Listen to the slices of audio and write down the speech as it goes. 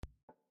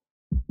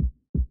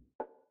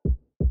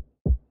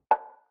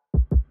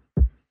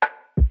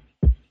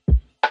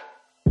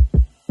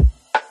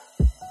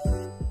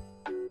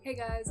Hey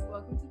guys,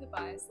 welcome to the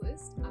Bias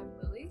List. I'm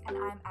Lily. And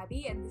I'm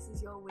Abby, and this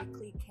is your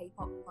weekly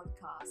K-pop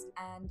podcast.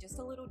 And just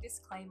a little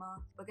disclaimer,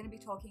 we're going to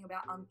be talking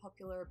about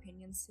unpopular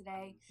opinions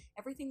today.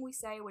 Everything we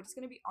say, we're just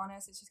going to be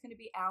honest. It's just going to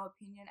be our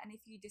opinion, and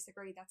if you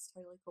disagree, that's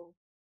totally cool.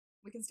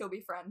 We can still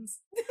be friends.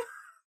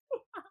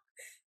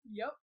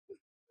 Yep.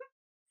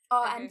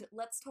 Oh, Okay. and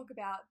let's talk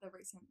about the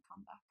recent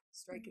comeback,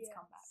 Stray Kids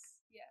comeback.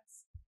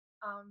 Yes.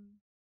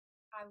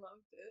 I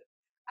loved it.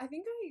 I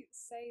think I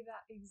say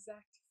that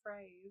exact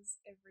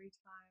phrase every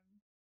time.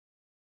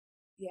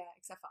 Yeah,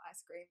 except for ice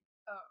cream.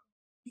 Oh,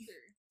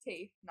 true.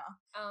 Tea, nah.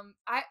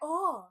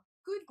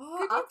 Good Oh,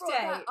 you brought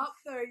that update. up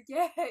though.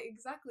 Yeah,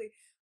 exactly.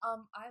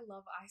 I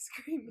love ice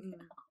cream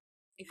now.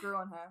 It grew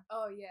on her.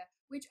 Oh yeah,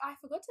 which I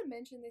forgot to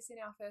mention this in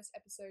our first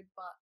episode,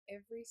 but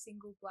every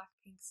single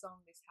Blackpink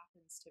song this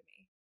happens to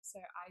me.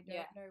 So I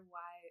don't know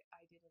why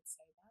I didn't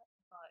say that,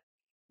 but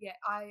yeah,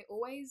 I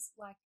always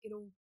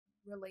it'll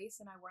release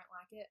and I won't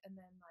like it, and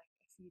then like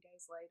a few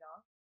days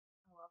later,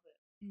 I love it.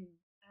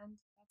 And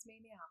that's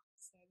me now.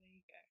 So there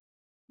you go.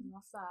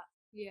 Love that.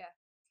 Yeah.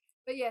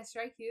 But yeah,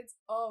 Stray Kids,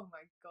 oh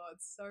my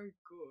god, so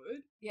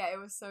good. Yeah, it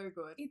was so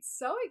good. It's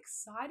so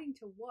exciting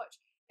to watch.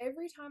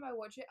 Every time I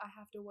watch it, I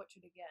have to watch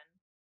it again.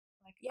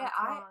 Like, yeah,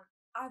 I can't.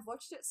 I've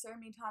watched it so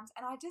many times,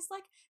 and I just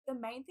the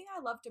main thing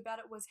I loved about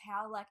it was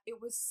how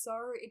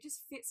it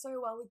just fit so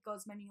well with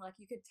God's Menu.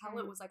 Like you could tell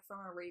it was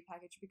from a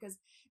repackage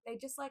because they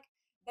just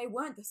they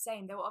weren't the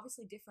same. They were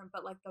obviously different,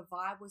 but the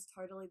vibe was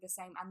totally the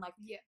same, and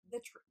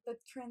the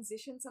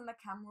transitions and the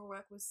camera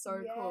work was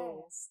so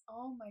cool.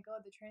 Oh my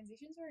god, the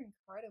transitions were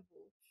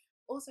incredible.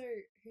 Also,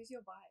 who's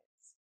your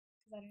bias?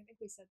 Because I don't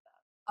think we said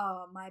that.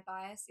 Oh, my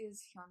bias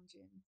is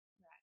Hyunjin.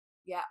 Right.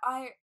 Yeah,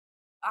 I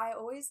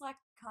always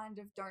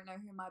kind of don't know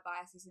who my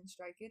bias is in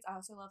Stray Kids.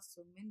 I also love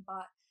Sooman,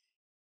 but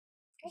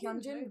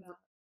Hyunjin.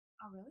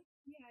 Oh really?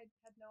 Yeah, I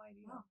had no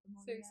idea. Oh,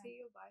 so is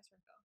he your bias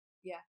wrecker?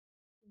 Yeah.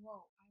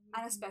 Whoa.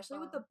 And especially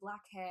with the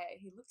black hair,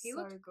 he looked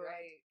great.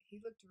 Great.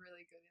 He looked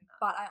really good in that.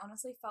 But I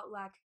honestly felt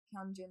like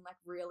Hyunjin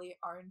really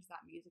owned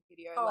that music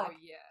video. Oh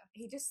yeah.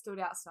 He just stood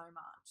out so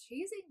much.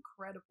 He's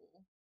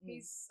incredible.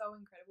 He's so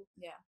incredible.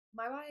 Yeah.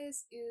 My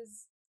bias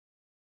is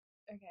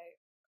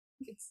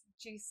it's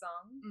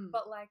Jisung,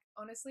 but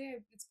honestly,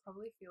 it's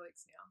probably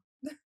Felix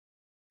now.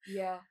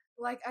 Yeah.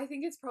 I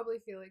think it's probably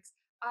Felix.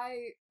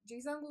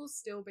 Jisung will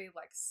still be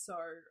so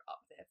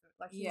up there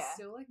for he's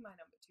still my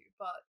number 2,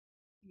 but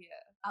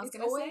yeah, it's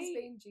always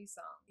been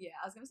Jisung. Yeah,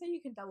 I was gonna say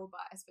you can double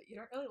bias, but you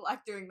don't really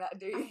like doing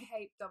that, do you? I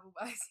hate double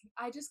biasing.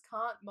 I just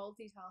can't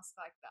multitask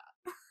like that.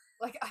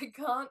 I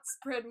can't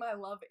spread my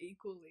love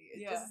equally.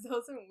 It just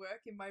doesn't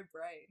work in my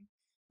brain.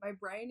 My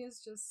brain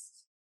is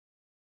just,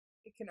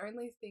 it can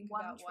only think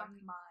about one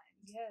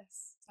mind.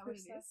 Yes,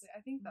 precisely. I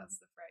think that's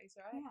the phrase,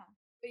 right? Yeah.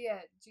 But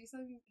yeah,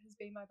 Jisung has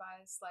been my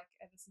bias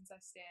ever since I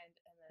stand,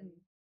 and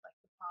then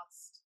the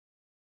past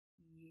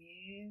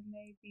year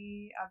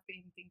maybe I've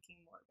been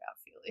thinking more about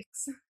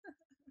Felix.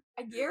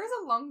 A year is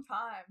a long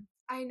time.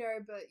 I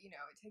know, but it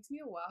takes me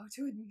a while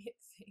to admit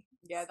things.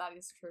 Yeah, that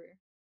is true.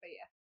 But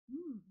yeah,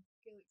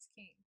 Felix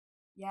King.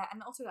 Yeah,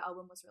 and also the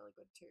album was really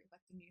good too,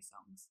 the new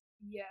songs.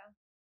 Yeah,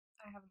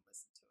 I haven't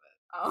listened to it.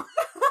 Oh.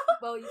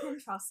 Well, you can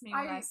trust me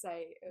when I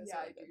say it was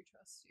yeah, really good. I do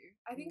trust you.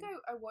 I think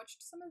I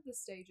watched some of the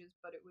stages,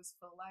 but it was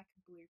for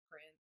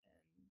Blueprint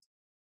and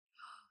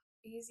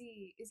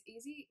Easy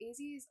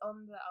is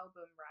on the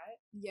album, right?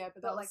 Yeah,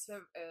 but that was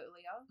the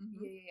earlier.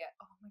 Yeah.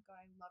 Oh my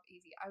god, I love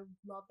Easy. I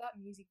love that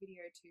music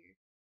video too.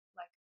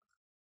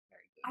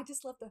 Very good. I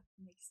just love the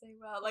mix they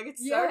well.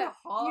 It's so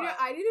hot.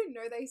 I didn't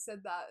know they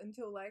said that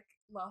until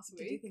last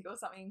week. Did you think it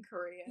was something in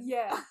Korean?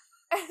 Yeah.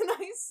 And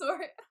I saw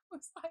it. I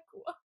was like,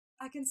 what?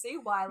 I can see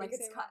why.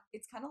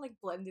 It's kind of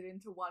blended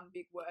into one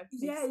big word.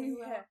 Yeah.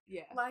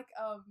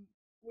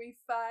 We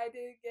fight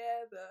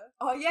together.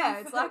 Oh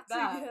yeah, it's like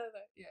that.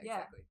 Together. Yeah,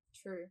 exactly.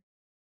 True.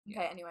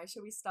 Okay, anyway,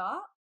 should we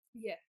start?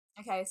 Yeah.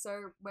 Okay,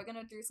 so we're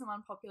gonna do some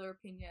unpopular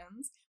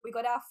opinions. We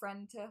got our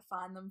friend to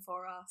find them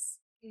for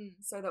us,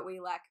 so that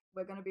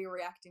we're gonna be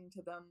reacting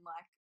to them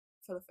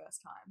for the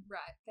first time.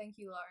 Right. Thank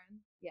you,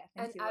 Lauren. Yeah.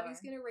 Thank you, Lauren.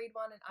 Abby's gonna read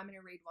one, and I'm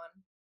gonna read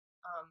one.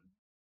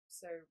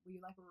 So we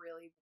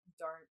really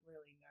don't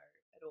really know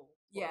at all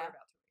what we're about to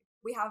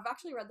read. We have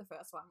actually read the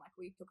first one.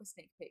 We took a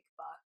sneak peek,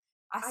 but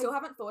I still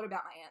haven't thought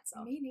about my answer.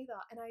 Me neither,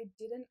 and I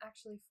didn't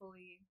actually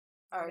fully.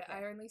 Okay.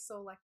 I only saw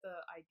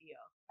the idea.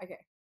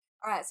 Okay.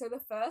 All right. So the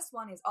first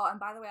one is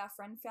and by the way, our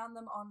friend found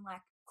them on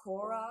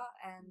Quora,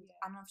 and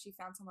I don't know if she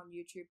found some on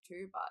YouTube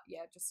too, but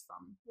yeah, just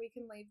from. We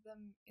can leave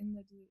them in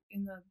the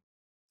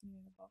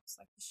box,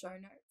 the show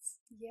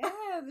notes.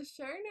 Yeah, the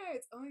show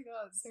notes. Oh my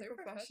god, so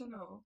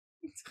professional.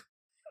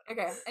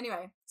 Okay.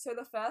 Anyway, so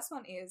the first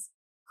one is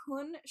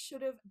Kun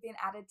should have been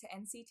added to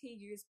NCT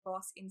U's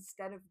boss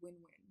instead of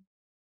Win-Win.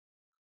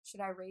 Should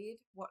I read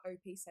what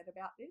OP said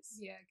about this?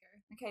 Yeah, go.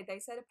 Okay, they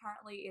said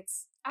apparently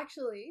it's...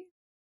 Actually,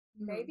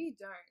 maybe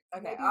don't.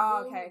 Okay, maybe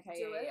we'll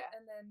do it,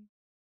 and then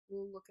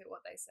we'll look at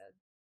what they said.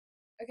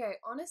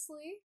 Okay,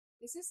 honestly,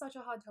 this is such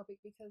a hard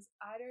topic because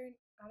I don't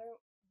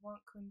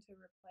want Kun to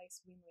replace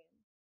Win-Win.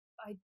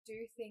 I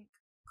do think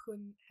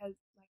Kun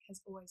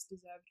has always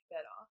deserved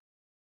better.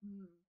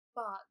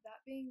 But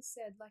that being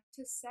said, like,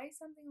 to say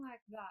something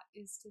like that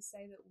is to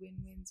say that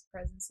Win-Win's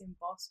presence in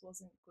Boss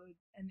wasn't good,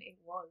 and it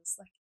was.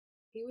 Like,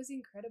 he was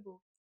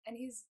incredible. And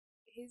his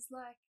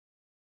like,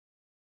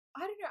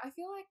 I don't know, I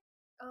feel like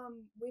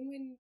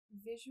Win-Win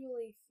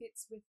visually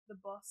fits with the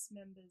Boss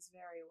members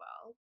very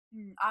well.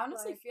 I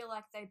honestly feel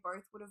like they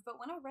both would have, but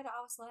when I read it,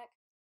 I was like,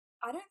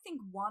 I don't think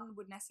one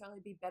would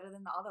necessarily be better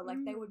than the other.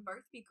 Like, they would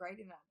both be great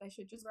in it. They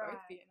should just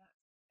both be in it.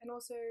 And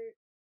also,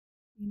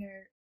 you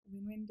know,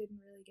 Win-Win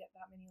didn't really get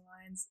that many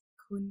lines.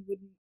 Kun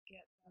wouldn't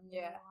get that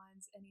many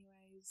lines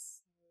anyways.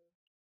 So,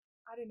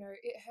 I don't know.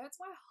 It hurts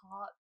my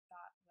heart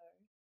that,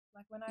 though.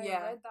 Like, when I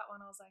read that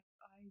one, I was like,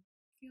 I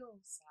feel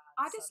sad.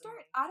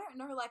 I don't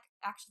know, like,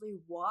 actually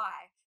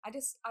why. I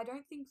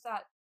don't think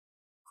that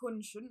Kun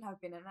shouldn't have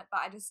been in it,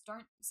 but I just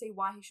don't see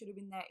why he should have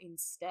been there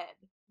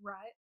instead.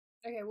 Right.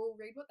 Okay, we'll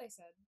read what they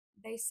said.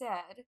 They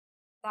said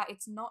that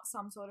it's not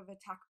some sort of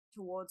attack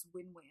towards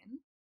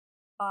Win-Win,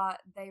 but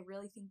they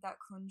really think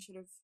that Kun should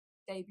have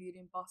debuted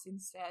in Boss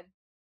instead.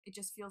 It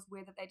just feels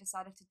weird that they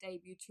decided to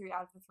debut 2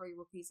 out of the 3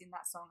 rookies in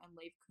that song and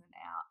leave Kun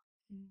out.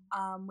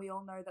 We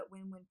all know that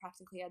Win-Win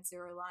practically had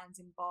 0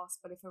 lines in Boss,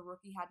 but if a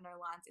rookie had no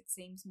lines, it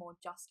seems more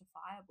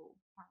justifiable,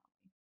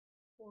 apparently.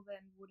 Well,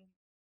 then wouldn't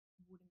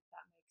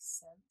that make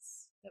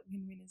sense that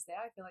Win-Win is there?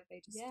 I feel like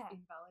they just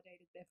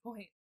invalidated their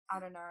point. I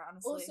don't know,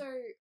 honestly. Also,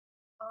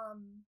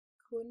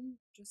 Kun,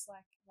 just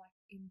like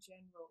in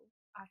general,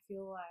 I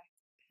feel like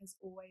has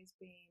always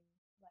been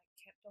like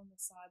kept on the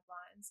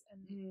sidelines,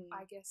 and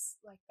I guess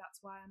like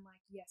that's why I'm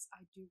like, yes,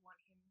 I do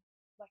want him.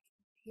 Like,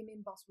 him in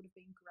Boss would have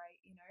been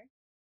great, you know,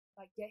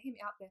 like get him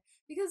out there,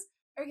 because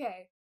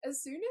okay, as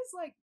soon as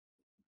like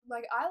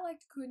I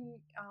liked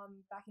Kun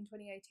back in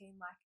 2018,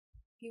 like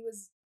he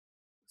was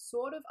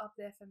sort of up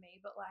there for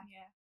me, but like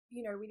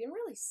you know, we didn't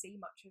really see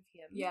much of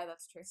him. Yeah,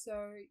 that's true.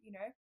 So, you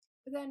know,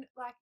 but then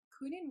like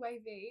Kun in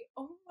Wave V,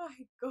 oh my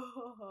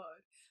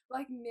god,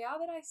 like now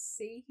that I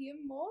see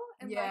him more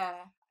and like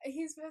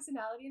his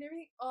personality and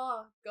everything,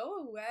 oh,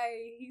 go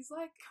away. He's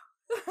like,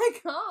 I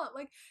can't,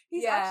 like,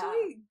 he's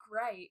actually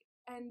great,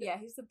 and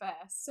he's the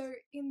best. So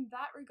in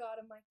that regard,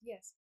 I'm like,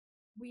 yes,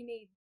 we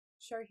need,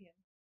 show him.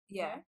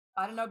 Yeah,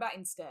 I don't know about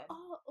instead.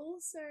 Oh,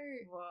 also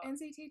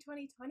NCT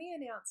 2020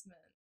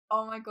 announcement.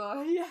 Oh my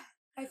god, yeah.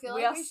 I feel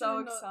we like are so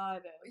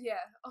excited.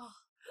 Yeah. Oh.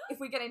 If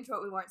we get into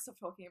it, we won't stop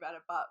talking about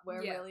it, but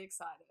we're really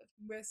excited.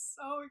 We're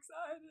so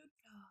excited.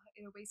 Oh,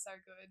 it'll be so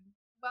good.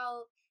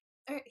 Well,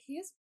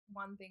 here's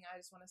one thing I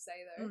just want to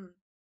say, though.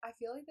 I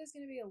feel like there's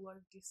going to be a lot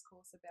of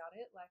discourse about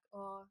it, like,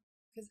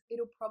 because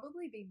it'll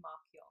probably be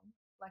Markyong.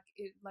 Like,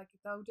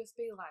 they'll just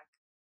be, like,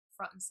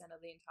 front and center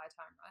the entire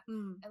time, right?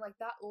 And, like,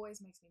 that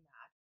always makes me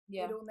mad.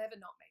 Yeah. It'll never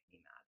not make me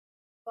mad.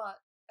 But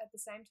at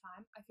the same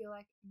time, I feel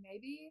like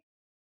maybe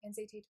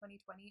NCT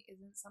 2020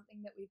 isn't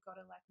something that we've got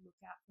to like look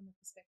at from the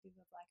perspective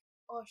of like,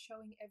 oh,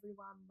 showing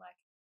everyone like,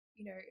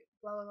 you know,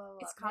 blah blah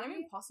blah. It's kind of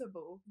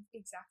impossible.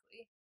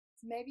 Exactly.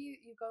 So maybe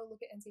you've got to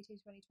look at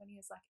NCT 2020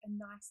 as like a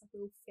nice like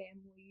little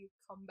family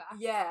comeback.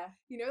 Yeah.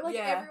 You know,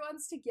 like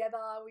everyone's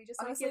together. We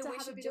just like honestly, get to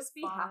we have should a bit just of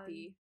be fun,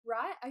 happy,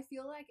 right? I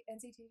feel like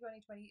NCT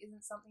 2020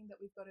 isn't something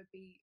that we've got to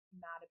be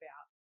mad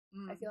about.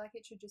 I feel like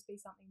it should just be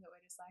something that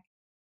we're just like,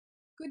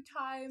 good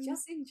times,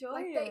 just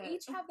enjoy like, it. They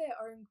each have their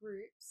own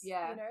groups, you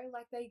know,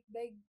 like they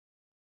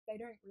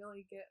don't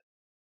really get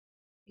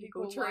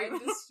equal line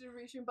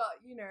distribution,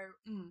 but you know,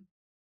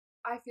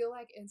 I feel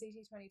like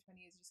NCT 2020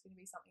 is just going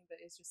to be something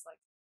that is just like,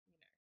 you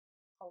know,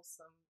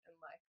 wholesome and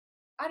like,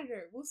 I don't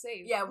know, we'll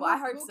see. Yeah, well, I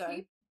hope so.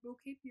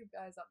 We'll keep you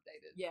guys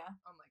updated. Yeah,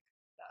 on like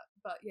that,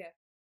 but yeah.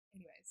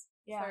 Anyways,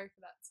 sorry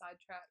for that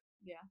sidetrack.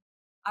 Yeah.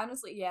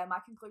 Honestly,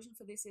 my conclusion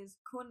for this is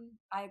Kun,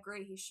 I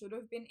agree, he should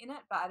have been in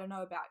it, but I don't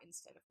know about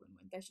instead of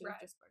Win-Win. They should have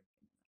just both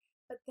been in it.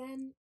 But then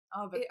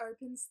it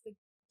opens the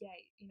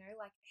gate, you know,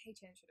 like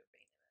Haechan should have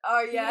been in it.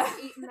 Oh, yeah.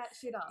 Eating that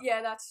shit up.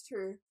 Yeah, that's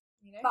true.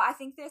 You know? But I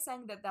think they're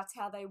saying that that's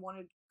how they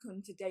wanted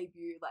Kun to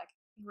debut, like...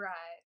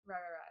 Right.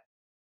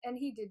 And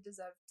he did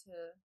deserve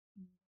to...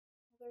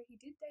 Although he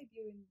did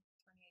debut in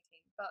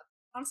 2018, but...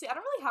 Honestly, I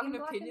don't really have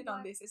an opinion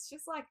on this. It's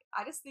just like,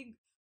 I just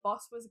think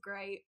Boss was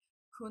great.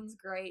 Kun's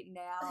great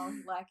now,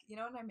 like, you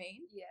know what I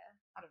mean? Yeah.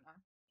 I don't know.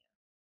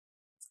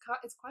 Yeah.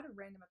 It's quite a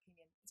random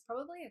opinion. It's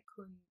probably a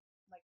Kun,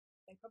 like,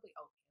 they probably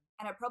owe him.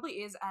 And it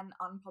probably is an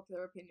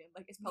unpopular opinion.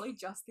 Like, it's probably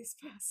just this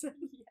person.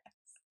 Yes.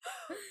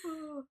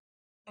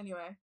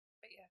 Anyway.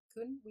 But yeah,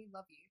 Kun, we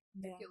love you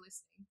if you're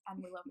listening.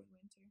 And we love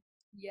Win-Win too.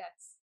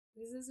 Yes.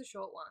 This is a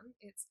short one.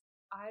 It's,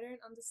 I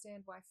don't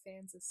understand why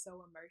fans are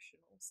so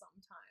emotional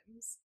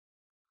sometimes.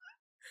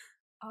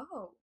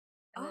 Oh.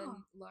 And then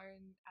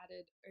Lauren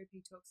added, OP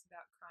talks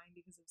about crying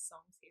because of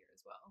songs here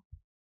as well.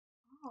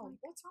 Oh, like,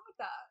 what's wrong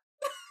with that?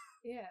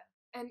 Yeah.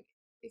 And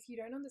if you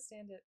don't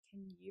understand it,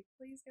 can you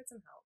please get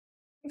some help?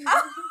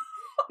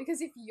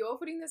 Because if you're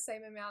putting the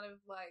same amount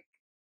of, like...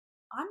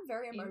 I'm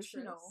very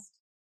emotional.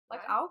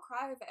 Like, right? I'll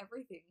cry over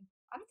everything.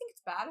 I don't think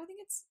it's bad. I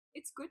think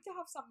it's good to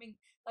have something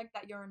like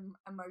that you're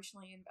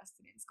emotionally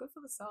invested in. It's good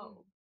for the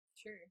soul.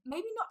 True.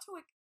 Maybe not to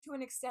to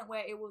an extent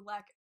where it will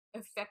like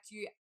affect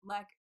you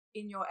like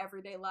in your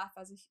everyday life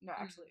as a no,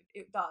 actually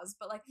it does,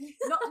 but like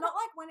not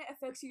like when it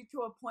affects you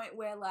to a point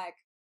where like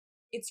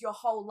it's your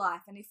whole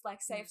life, and if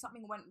like say if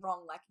something went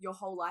wrong, like your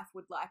whole life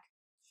would like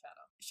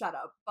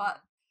shatter.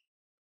 But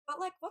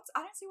like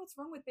I don't see what's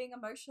wrong with being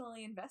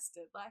emotionally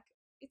invested. Like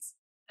it's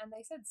and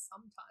they said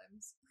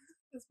sometimes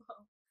as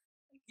well.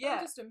 Like,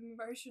 yeah, I'm just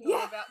emotional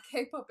about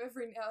K-pop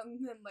every now and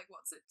then. Like,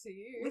 what's it to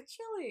you?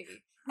 Literally.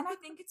 And I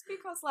think it's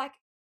because like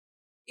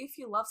if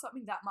you love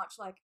something that much,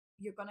 like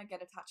you're gonna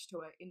get attached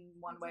to it in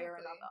one way or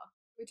another.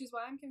 Which is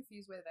why I'm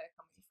confused where they're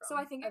coming from. So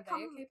I think are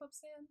they a K-pop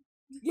stan?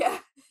 Yeah,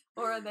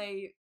 or are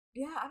they?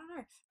 Yeah, I don't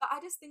know. But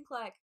I just think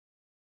like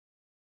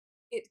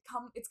it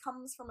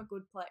comes from a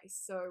good place.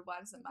 So why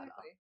does it matter?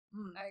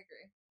 I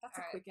agree. That's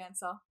a quick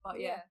answer, but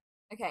yeah.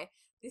 Okay,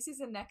 this is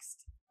the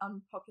next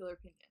unpopular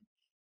opinion.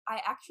 I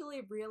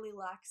actually really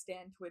like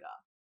Stan Twitter.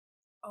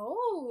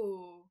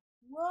 Oh,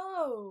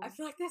 whoa! I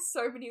feel like there's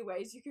so many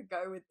ways you could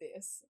go with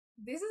this.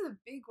 This is a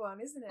big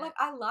one, isn't it? Like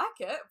I like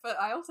it, but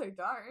I also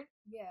don't.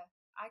 Yeah,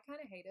 I kind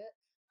of hate it.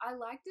 I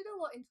liked it a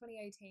lot in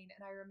 2018,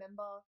 and I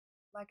remember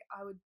like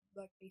I would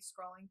like be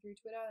scrolling through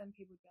Twitter, and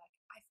people would be like,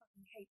 "I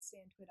fucking hate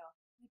Stan Twitter."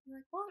 And I'd be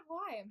like, "What?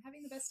 Why? I'm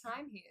having the best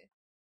time here."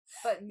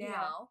 But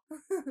now,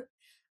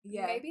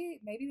 maybe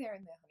they're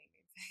in their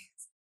honeymoon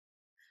phase.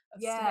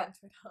 Stan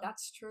Twitter.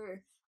 That's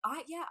true.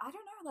 I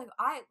don't know. Like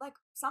I like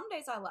some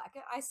days I like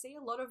it. I see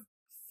a lot of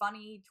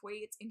funny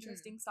tweets,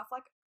 interesting stuff.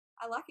 Like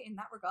I like it in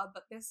that regard,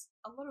 but there's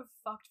a lot of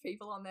fucked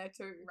people on there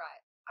too.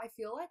 Right. I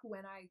feel like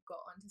when I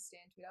got onto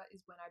Stan Twitter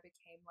is when I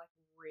became like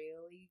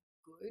really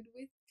good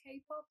with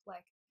K-pop.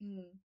 Like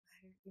I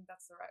don't think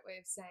that's the right way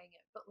of saying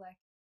it, but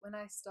like when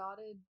I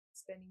started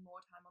spending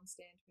more time on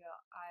Stan Twitter,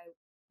 I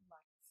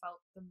like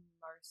felt the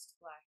most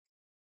like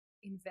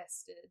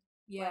invested.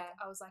 Yeah.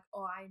 Like, I was like,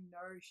 oh, I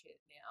know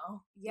shit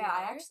now. Yeah,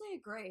 I actually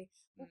agree.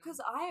 Well,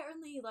 because I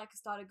only like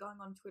started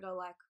going on Twitter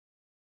like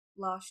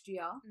last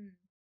year.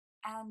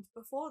 And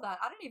before that,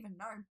 I don't even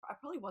know. I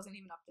probably wasn't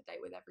even up to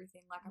date with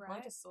everything. Like, I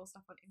probably just saw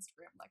stuff on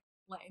Instagram, like,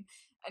 lame.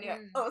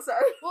 Anyway, oh,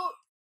 sorry. Well,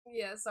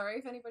 yeah, sorry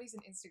if anybody's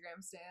an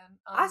Instagram stan.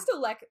 I still,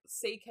 like,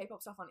 see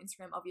K-pop stuff on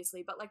Instagram,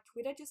 obviously, but, like,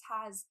 Twitter just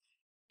has,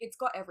 it's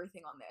got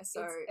everything on there,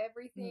 so. It's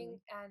everything,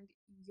 and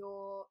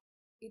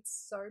it's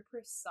so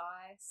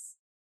precise,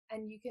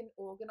 and you can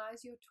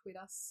organize your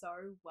Twitter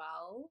so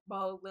well.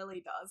 Well,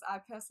 Lily does. I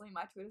personally,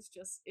 my Twitter's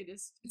just,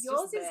 it's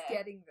yours just there. Is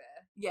getting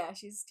there. Yeah,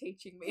 she's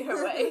teaching me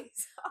her ways.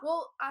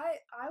 Well, I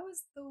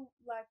was the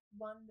like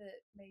one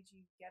that made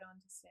you get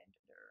onto Stan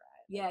Twitter,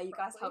 right? Yeah, like, you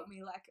guys helped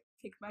me like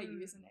pick my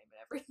username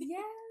and everything.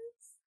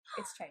 Yes,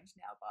 it's changed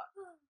now, but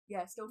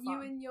yeah, still fun.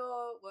 You and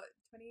your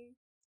 20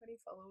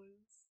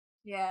 followers.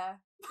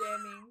 Yeah,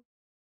 jamming.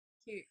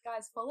 Cute.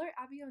 Guys, follow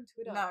Abby on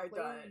Twitter. No, please.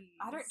 don't.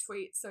 I don't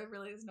tweet, so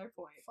really there's no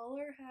point. Follow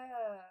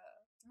her.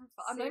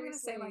 I'm not even going to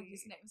say my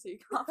username, so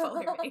you can't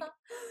follow me.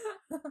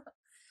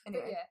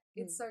 Anyway. But yeah,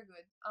 it's so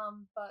good.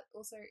 But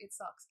also it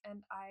sucks,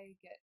 and I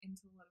get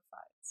into a lot of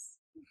fights.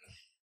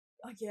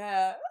 Oh,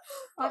 yeah.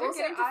 I don't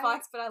get into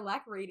fights, but I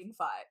like reading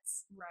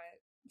fights.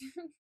 Right.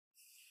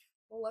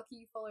 Well, lucky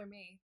you follow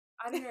me.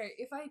 I don't know,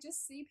 if I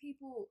just see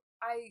people,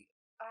 I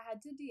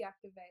had to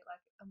deactivate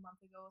like a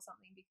month ago or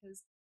something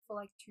because for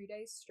like 2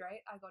 days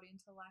straight I got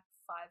into like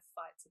 5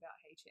 fights about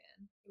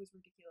HN. It was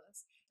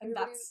ridiculous. And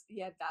that's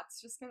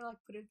just gonna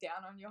like put it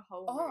down on your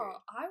whole mood.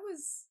 I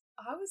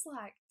was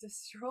like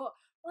distraught.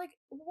 Like,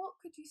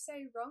 what could you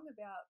say wrong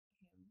about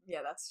him?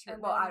 Yeah, that's true.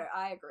 Well,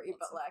 I agree,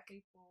 but like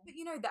but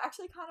you know, that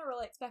actually kind of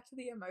relates back to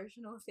the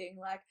emotional thing.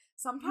 Like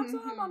sometimes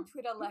when I'm on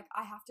Twitter, like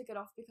I have to get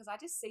off because I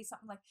just see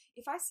something like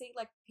if I see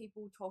like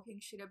people talking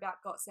shit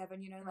about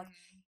GOT7, you know, like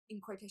in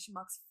quotation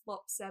marks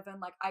flop 7,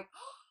 like I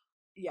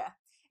yeah.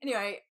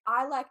 Anyway,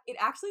 I like it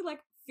actually like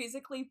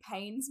physically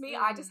pains me.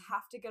 I just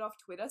have to get off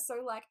Twitter.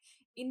 So like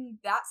in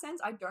that sense,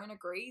 I don't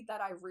agree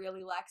that I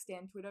really like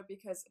Stan Twitter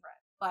because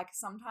like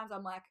sometimes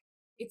I'm like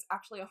it's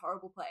actually a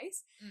horrible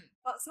place,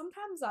 but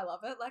sometimes I love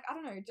it. Like I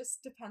don't know, it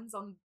just depends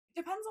on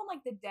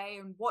like the day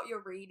and what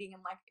you're reading,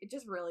 and like it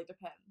just really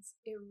depends.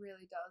 It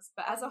really does.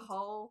 But as a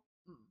whole,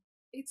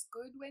 it's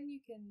good when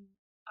you can.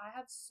 I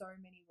have so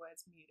many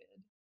words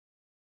muted.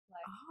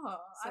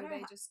 Like,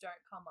 they just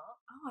don't come up.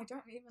 Oh, I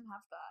don't even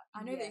have that.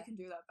 I know that you can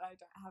do that, but I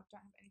don't have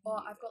anything.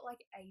 Oh, I've got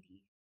like 80.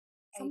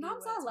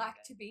 Sometimes I like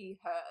to be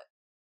hurt.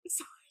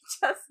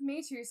 So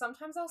me too.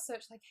 Sometimes I'll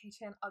search like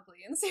HN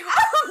ugly and see what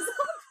comes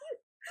up.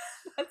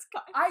 That's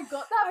kind of, I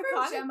got that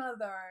from Gemma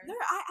though. No,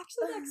 I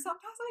actually like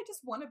sometimes I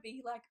just want to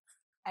be like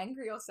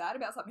angry or sad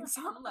about something.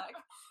 So I'm like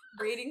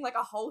reading like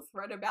a whole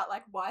thread about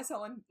like why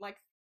someone like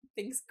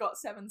thinks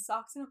GOT7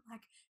 sucks, and I'm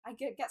like I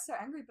get so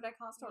angry, but I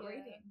can't stop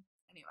reading.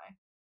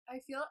 Anyway. I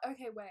feel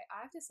okay. Wait,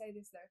 I have to say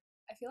this though.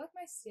 I feel like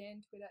my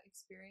Stan Twitter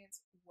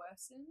experience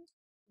worsened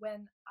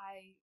when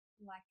I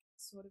like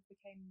sort of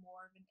became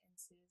more of an end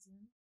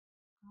citizen,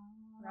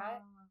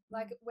 right?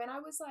 Like when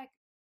I was like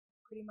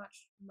pretty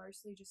much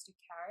mostly just a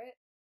carrot.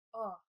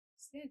 Oh,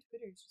 Stan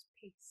Twitter is just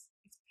peace.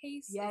 It's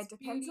peace. Yeah, it's it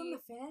depends beauty. on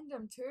the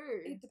fandom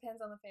too. It depends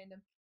on the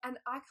fandom. And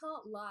I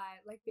can't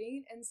lie, like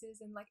being an N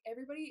citizen, like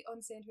everybody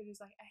on Stan Twitter is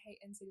like, I hate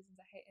N citizens,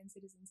 I hate N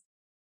citizens.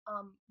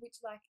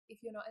 Which like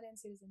if you're not an N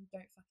citizen,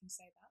 don't fucking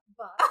say that.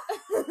 But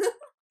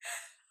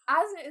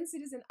as an N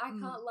citizen, I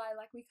can't lie,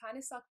 like we kind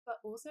of suck, but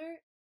also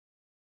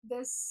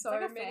there's so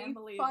like many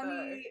family,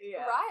 funny,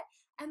 yeah. right?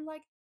 And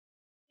like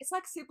it's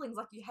like siblings,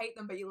 like you hate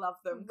them but you love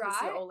them because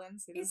right? you're all N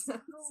citizens.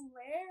 It's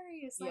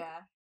hilarious. Like,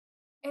 yeah.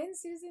 N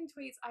citizen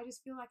tweets, I just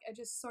feel like are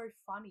just so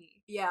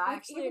funny. Yeah, like, I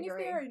actually even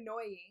agree. if they're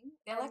annoying,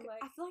 They're like,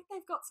 I feel like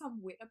they've got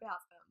some wit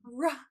about them.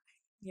 Right.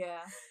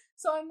 Yeah.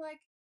 So I'm like,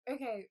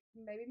 okay,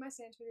 maybe my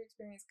Stan Twitter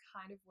experience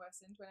kind of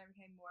worsened when I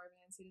became more of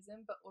an N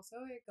citizen, but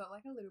also it got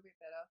like a little bit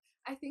better.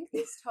 I think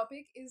this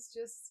topic is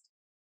just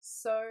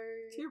so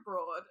too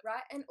broad,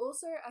 right? And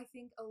also I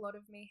think a lot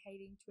of me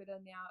hating Twitter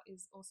now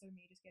is also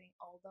me just getting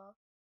older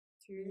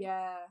too.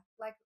 Yeah,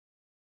 like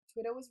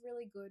Twitter was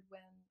really good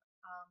when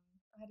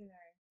I don't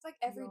know, it's like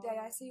every day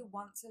I see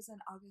Onces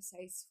and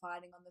Agassiz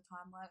fighting on the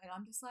timeline and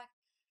I'm just like,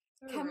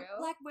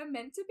 like we're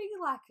meant to be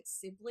like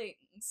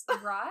siblings,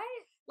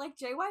 right? Like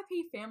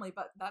JYP family,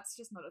 but that's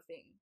just not a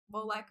thing.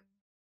 Well, like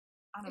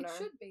I don't know. It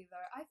should be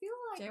though. I feel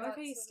like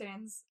JYP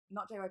stands,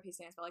 not JYP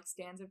stands, but like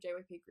stands of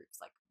JYP groups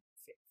like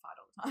fight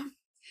all the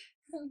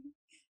time.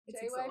 It's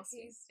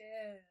JYP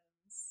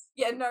stands.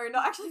 Yeah, no,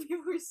 not actually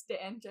people who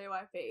stand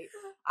JYP.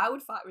 I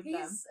would fight with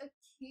them. He's a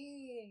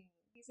king.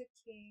 He's a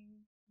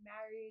king.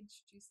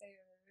 Marriage, Juseo.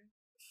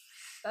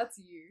 That's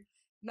you.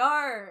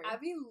 No.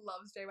 Abby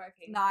loves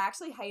JYP. No, I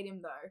actually hate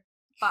him though.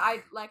 But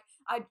I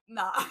can't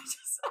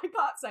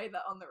say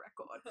that on the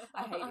record.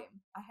 I hate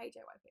him. I hate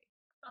JYP.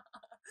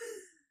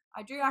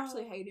 I do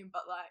actually hate him,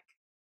 but like,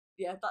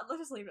 yeah, let's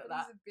just leave it at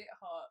that. He's a bit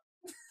hot.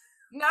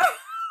 No.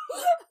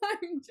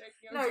 I'm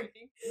joking. I'm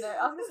joking. No,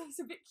 I was gonna say he's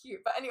a bit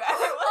cute, but anyway.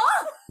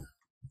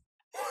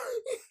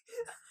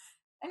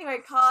 Anyway,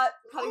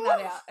 cutting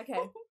that out.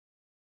 Okay.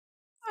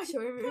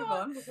 Shall we move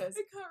on? Because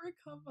I can't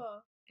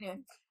recover.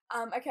 Anyway.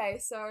 Okay,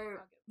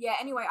 so yeah,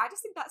 anyway, I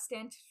just think that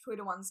Stan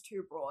Twitter one's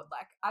too broad.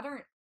 Like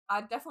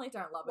I definitely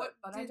don't love it,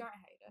 but I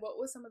don't hate it. What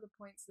were some of the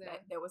points there?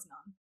 There was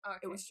none. Oh,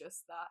 okay. It was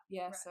just that.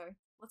 Yeah, right. So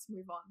let's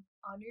move on.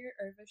 Anu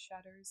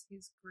overshadows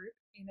his group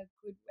in a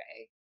good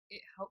way.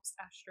 It helps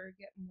Astro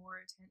get more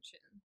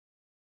attention.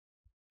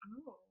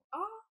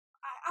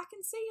 I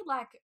can see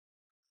like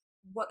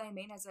what they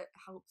mean as it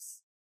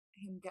helps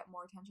him get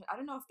more attention. I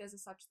don't know if there's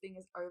a such thing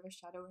as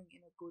overshadowing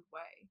in a good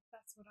way.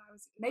 That's what I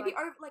was maybe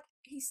like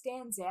he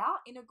stands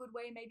out in a good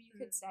way, maybe you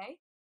could say.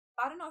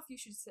 But I don't know if you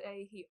should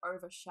say he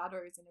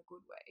overshadows in a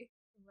good way.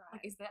 Right.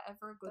 Like, is there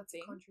ever a good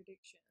thing? That's a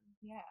contradiction.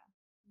 Yeah.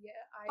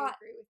 Yeah, I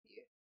agree with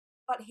you.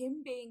 But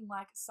him being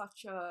like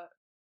such a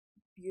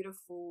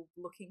beautiful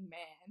looking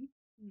man,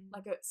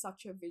 like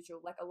such a visual,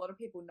 like a lot of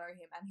people know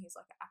him and he's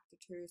like an actor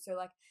too. So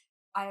like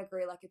I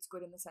agree, like it's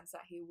good in the sense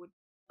that he would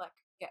like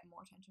get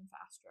more attention for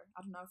Astro.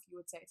 I don't know if you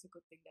would say it's a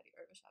good thing that he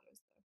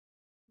overshadows though.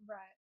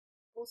 Right.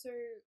 Also,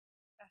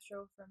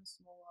 Astro from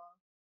smaller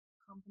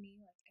company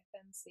like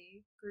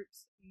FMC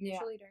groups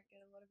usually don't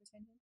get a lot of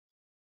attention.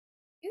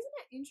 Isn't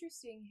it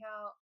interesting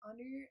how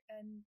Anu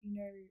and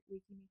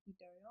Wiki Miki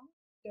Doyeon,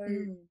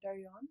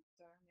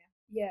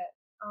 yeah,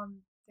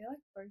 they're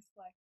like both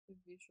like the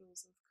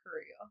visuals of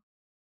Korea.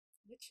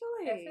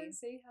 Literally,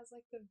 FNC has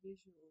like the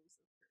visuals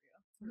of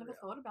Korea. I never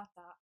thought about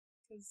that.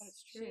 Because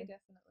it's true. She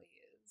definitely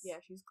is. Yeah,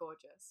 she's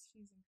gorgeous.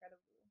 She's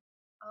incredible.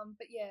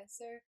 But yeah,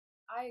 so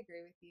I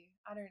agree with you.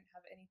 I don't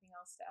have anything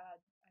else to add.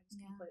 I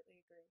just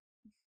completely agree.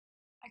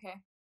 Okay.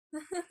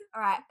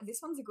 Alright,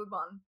 this one's a good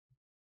one.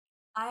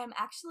 I am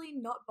actually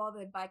not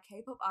bothered by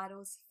K-pop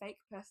idols'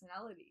 fake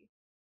personality.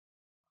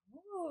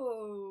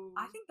 Oh.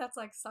 I think that's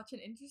like such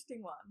an interesting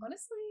one.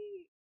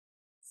 Honestly,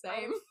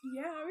 same.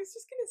 I was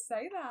just gonna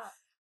say that.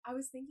 I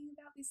was thinking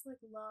about this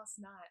like last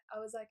night. I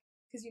was like,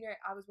 because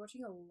I was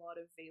watching a lot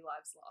of V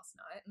Lives last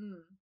night,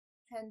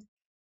 and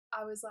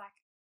I was like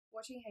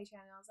watching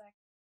H-Chan, and I was like,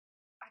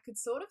 I could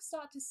sort of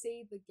start to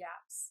see the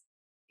gaps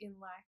in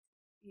like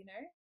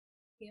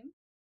him,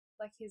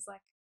 like his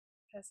like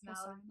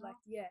personality,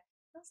 like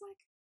I was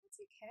like,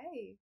 that's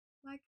okay.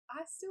 Like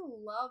I still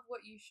love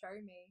what you show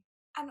me,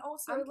 and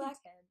also I'm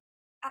like content.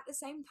 At the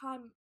same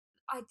time,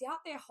 I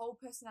doubt their whole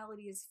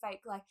personality is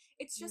fake. Like,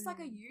 it's just like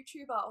a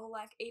YouTuber or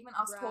like even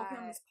us talking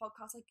on this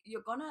podcast. Like,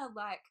 you're gonna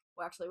like,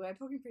 well, actually, we're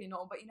talking pretty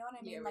normal, but you know what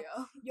I mean? Yeah, like,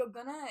 you're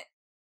gonna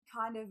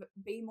kind of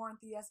be more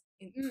enthusiastic.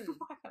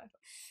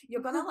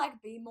 You're gonna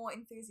like be more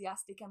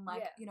enthusiastic and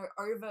like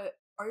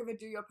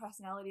overdo your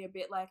personality a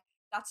bit. Like,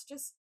 that's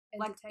just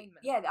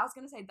entertainment. Like, I was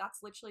gonna say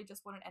that's literally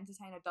just what an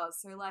entertainer does.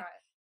 So like,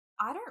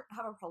 I don't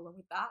have a problem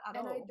with that at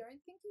all. And I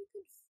don't think you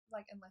could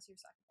like, unless you're a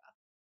psychopath,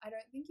 I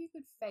don't think you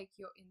could fake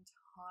your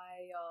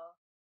entire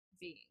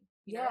being.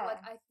 You know?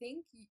 Like I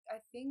think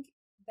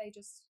they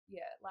just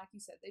like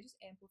you said, they just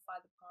amplify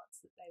the parts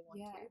that they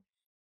want to.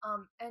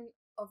 And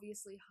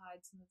obviously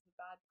hide some of the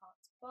bad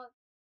parts. But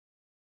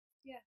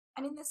yeah.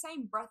 And in the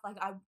same breath, like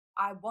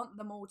I want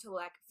them all to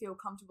like feel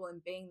comfortable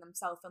in being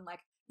themselves and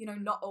like, you know,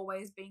 not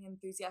always being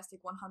enthusiastic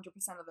 100%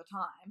 of the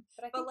time.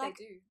 But I think like,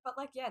 they do. But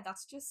like, yeah,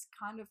 that's just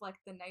kind of like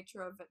the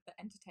nature of the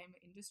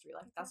entertainment industry.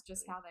 Like, that's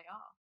just how they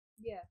are.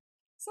 Yeah.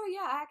 So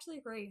yeah, I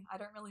actually agree.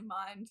 I don't really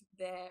mind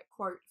their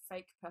quote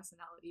fake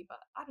personality,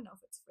 but I don't know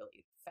if it's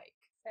really fake.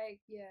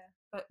 Fake, yeah.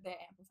 But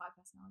their amplified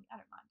personality, I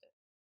don't mind it.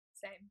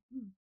 Same.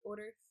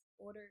 Auto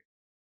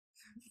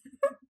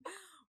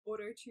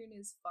tune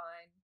is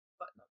fine,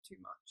 but not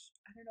too much.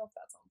 I don't know if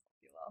that's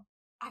unpopular.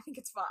 I think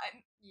it's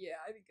fine. Yeah,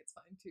 I think it's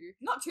fine too.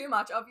 Not too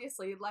much,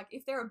 obviously. Like,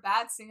 if they're a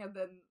bad singer,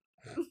 then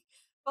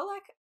but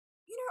like,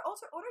 you know,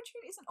 also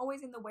auto-tune isn't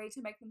always in the way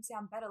to make them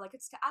sound better. Like,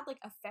 it's to add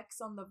like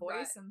effects on the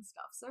voice and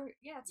stuff. So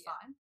yeah, it's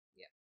fine.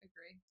 Yeah,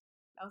 agree.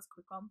 That was a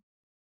quick one.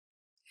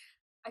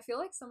 I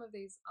feel like some of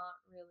these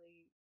aren't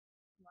really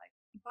like,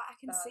 but I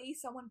can see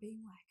someone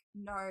being like,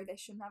 no, they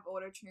shouldn't have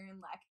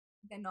auto-tune. Like,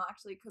 they're not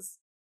actually,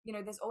 because, you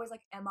know, there's always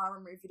like MR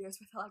remove videos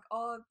where they're like,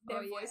 oh,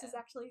 their voices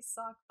actually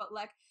suck. But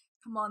like,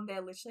 come on, they're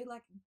literally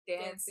like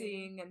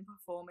dancing and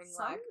performing.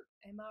 Some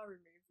MR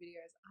remove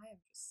videos, I am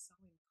just so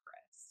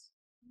impressed.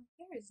 I'm like,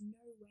 there is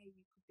no way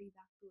you could be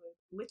that good.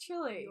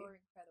 Literally.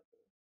 You're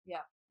incredible.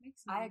 Yeah.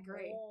 Makes me I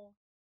agree. More,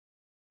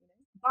 you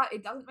know? But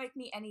it doesn't make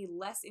me any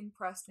less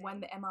impressed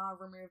when the MR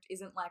removed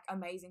isn't like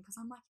amazing,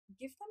 because I'm like,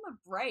 give them a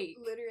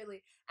break.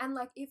 Literally. And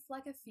like, if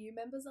like a few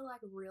members are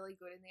like really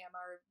good in the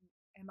MR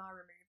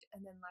removed,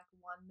 and then like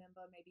one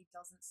member maybe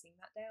doesn't sing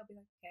that day, I'll be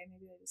like, okay,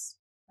 maybe they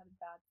just had a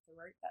bad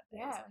throat that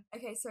day. Yeah.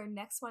 Okay, so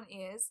next one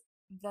is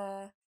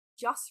the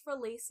just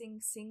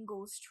releasing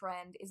singles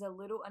trend is a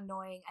little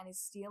annoying and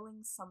is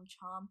stealing some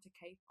charm to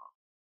K-pop.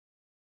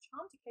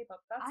 Charm to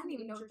K-pop? That's I don't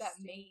even know what that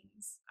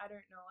means. I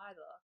don't know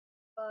either.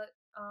 But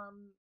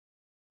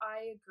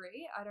I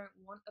agree. I don't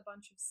want a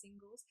bunch of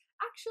singles.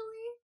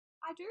 Actually,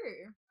 I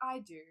do.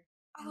 I do.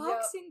 I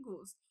like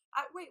singles.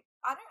 I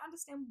don't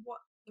understand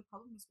what the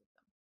problem is with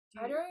them.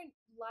 I don't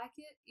like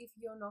it if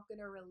you're not going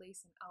to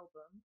release an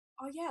album.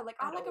 Oh yeah, like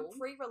I like a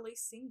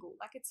pre-release single.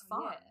 Like, it's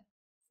fun. Yeah,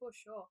 for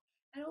sure.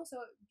 And also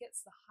it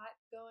gets the hype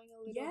going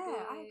a little bit.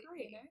 Yeah, I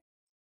agree. You know?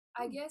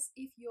 I guess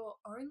if you're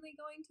only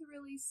going to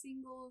release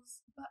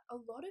singles, but a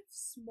lot of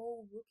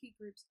small rookie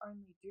groups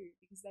only do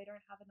because they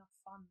don't have enough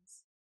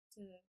funds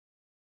to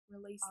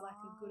release like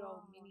a good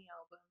old mini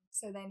album.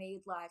 So they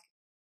need like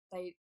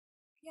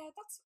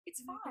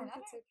it's fine.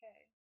 It's okay.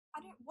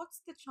 I don't.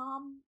 What's the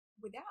charm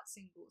without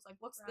singles?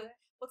 Like, what's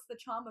the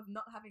charm of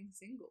not having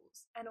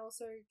singles? And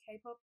also,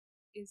 K-pop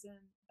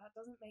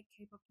doesn't make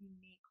K-pop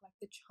unique. Like,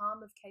 the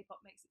charm of K-pop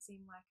makes it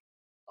seem like,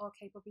 oh,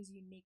 K-pop is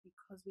unique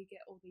because we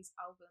get all these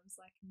albums.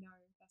 Like, no,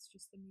 that's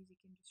just the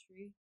music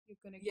industry.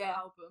 You're gonna get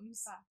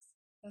albums. Facts.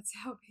 That's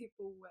how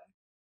people work.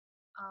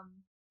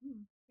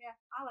 Yeah,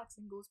 I like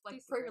singles,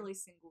 like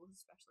pre-release singles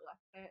especially.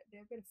 Like,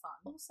 they're a bit of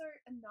fun. Also,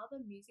 another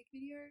music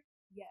video.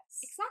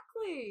 Yes.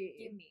 Exactly.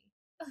 Give me.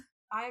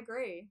 I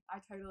agree. I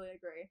totally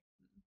agree.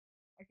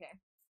 Okay.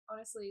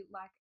 Honestly,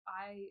 like,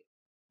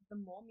 the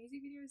more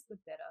music videos,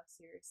 the better.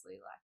 Seriously,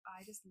 like,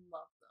 I just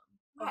love them.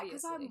 Right,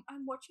 because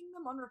I'm watching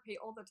them on repeat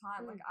all the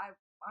time. Like, I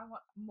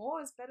want more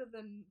is better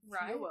than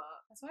fewer.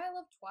 That's why I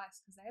love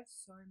Twice, because they have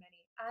so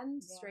many, and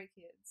Stray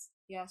Kids.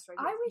 Yeah,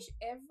 Stray Kids. I wish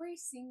every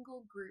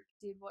single group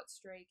did what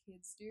Stray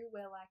Kids do,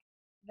 where like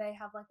they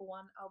have like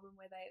one album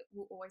where they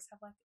will always have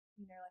like,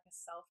 you know, like a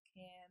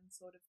self-cam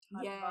sort of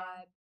type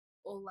vibe,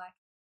 or like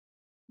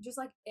just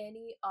like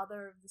any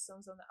other of the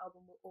songs on the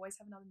album will always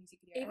have another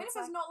music video. Even if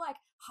it's not like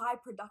high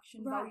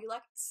production value,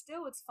 like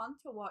still it's fun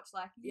to watch.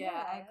 Like,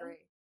 yeah, I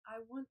agree. I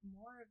want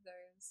more of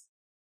those.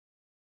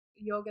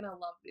 You're gonna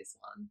love this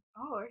one.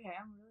 Oh, okay.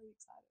 I'm really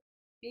excited.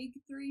 Big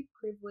 3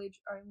 privilege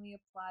only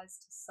applies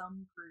to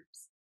some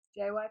groups.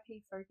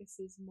 JYP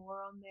focuses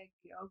more on their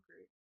girl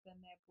group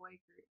than their boy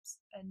groups,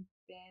 and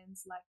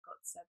bands like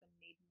GOT7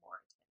 need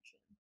more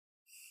attention.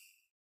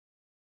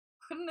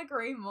 Couldn't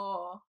agree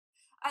more.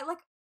 I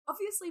like,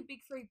 obviously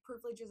Big 3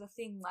 privilege is a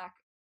thing. Like,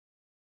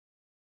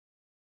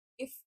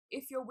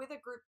 if you're with a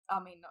group,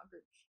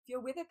 if you're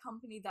with a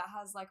company that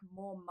has like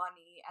more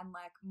money and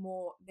like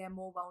they're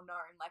more well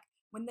known, like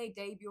when they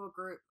debut a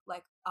group,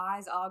 like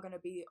eyes are going to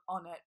be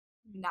on it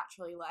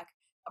naturally, like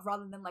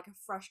rather than like a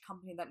fresh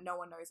company that no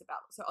one knows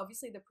about. So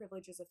obviously the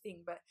privilege is a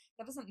thing, but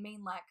that doesn't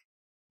mean like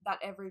that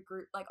every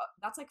group, like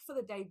that's like for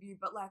the debut,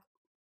 but like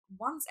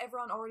once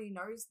everyone already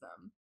knows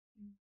them,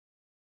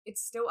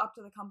 it's still up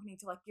to the company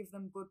to like give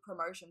them good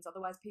promotions.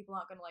 Otherwise people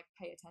aren't going to like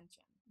pay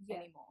attention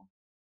anymore.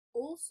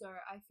 Also,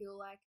 I feel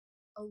like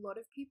a lot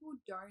of people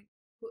don't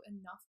put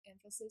enough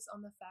emphasis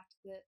on the fact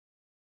that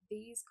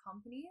these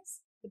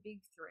companies, the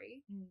big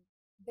 3,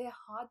 they're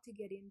hard to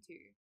get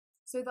into.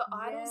 So the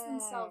idols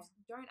themselves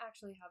don't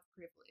actually have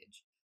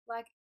privilege.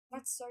 Like,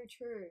 that's so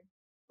true.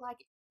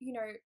 Like, you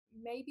know,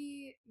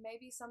 maybe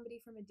somebody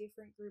from a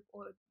different group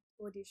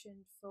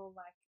auditioned for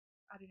like,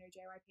 I don't know,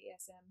 JYP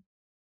SM,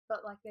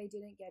 but like they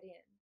didn't get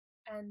in.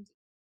 And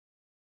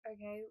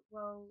okay,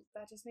 well,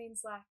 that just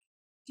means like,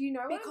 do you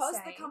know what I'm saying?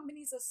 Because the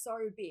companies are so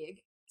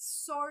big,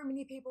 so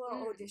many people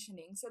are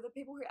auditioning. So the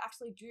people who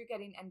actually do get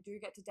in and do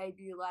get to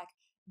debut, like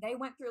they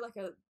went through like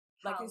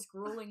this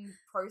grueling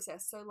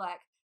process. So like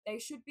they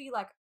should be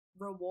like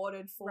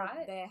rewarded for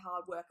Right. their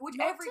hard work, which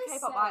Not every to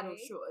K-pop idol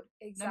say- should,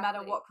 Exactly. no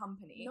matter what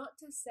company. Not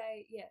to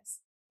say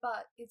yes,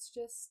 but it's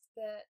just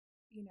that,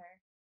 you know,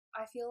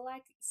 I feel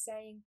like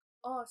saying,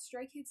 oh,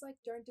 Stray Kids like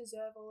don't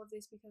deserve all of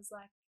this because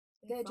like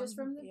they're just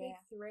from the big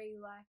three,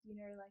 like, you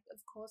know, like of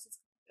course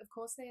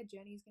their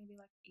journey is going to be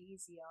like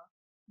easier.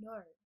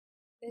 No,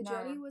 their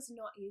journey was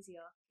not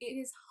easier. It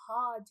is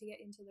hard to get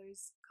into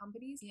those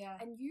companies. Yeah.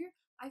 And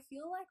I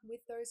feel like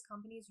with those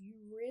companies, you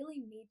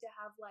really need to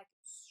have like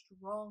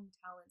strong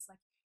talents.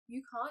 Like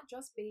you can't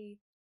just be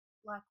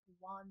like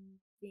one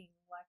thing.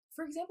 Like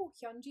for example,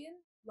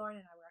 Hyunjin, Lauren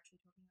and I were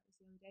actually talking about this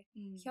the other day.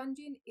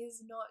 Hyunjin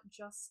is not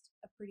just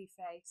a pretty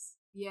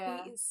face.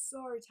 Yeah. He is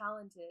so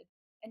talented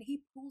and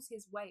he pulls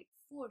his weight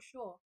for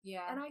sure.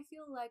 Yeah. And I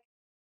feel like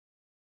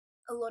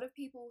a lot of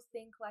people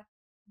think like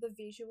the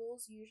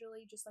visuals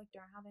usually just like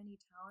don't have any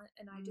talent,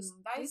 and I just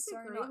that is so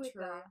disagree not with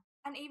true. that.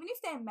 And even if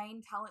their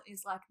main talent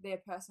is like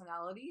their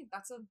personality,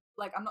 that's a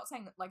like I'm not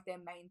saying like their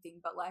main thing,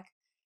 but like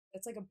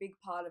it's like a big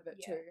part of it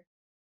too.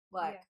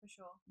 Like yeah, for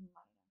sure. I don't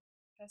know.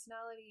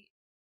 Personality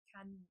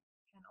can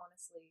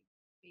honestly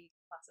be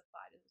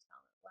classified as a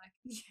talent. Like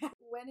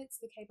when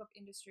it's the K-pop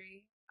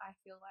industry, I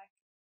feel like,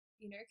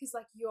 you know, because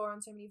like you're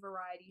on so many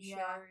variety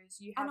shows,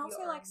 you have and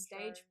also your like own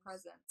stage shows.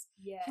 presence.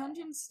 Yeah,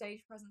 Hyunjin's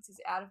stage presence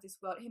is out of this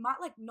world. He might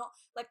like not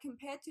like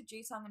compared to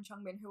Jisung and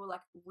Changbin, who are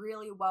like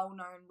really well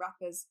known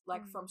rappers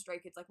like from Stray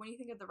Kids. Like when you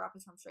think of the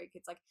rappers from Stray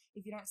Kids, like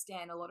if you don't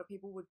stan, a lot of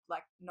people would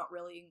like not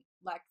really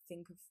like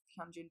think of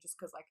Hyunjin just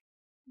because like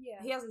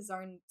he has his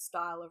own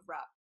style of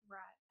rap,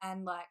 right?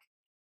 And like,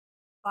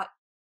 but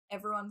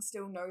everyone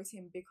still knows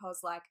him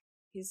because like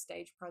his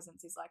stage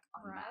presence is like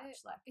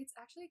unmatched. Like it's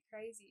actually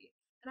crazy.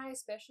 And I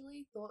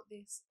especially thought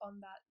this on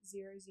that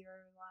 0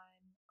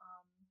 line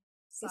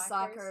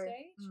Psycho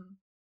stage.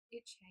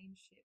 It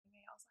changed shit for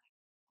me. I was like,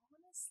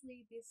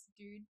 honestly, this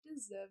dude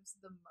deserves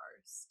the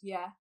most.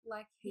 Yeah.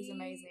 Like he's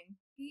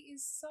amazing. He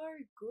is so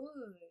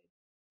good.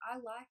 I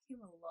like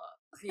him a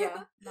lot.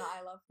 Yeah. No, I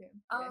love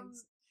him.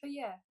 But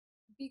yeah,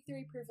 Big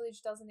Three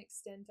privilege doesn't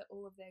extend to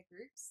all of their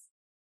groups.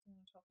 Do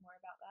you want to talk more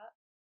about that?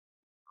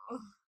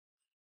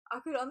 I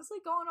could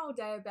honestly go on all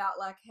day about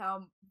like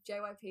how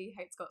JYP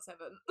hates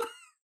GOT7.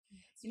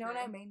 You know what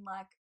I mean?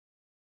 Like,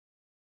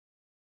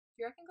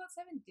 do you reckon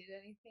GOT7 did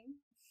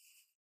anything?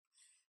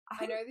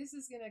 I know this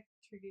is gonna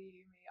trigger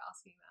you, me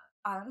asking that.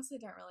 I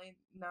honestly don't really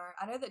know.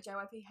 I know that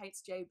JYP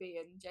hates JB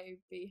and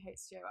JB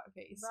hates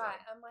JYP. So. Right.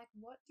 I'm like,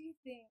 what do you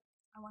think?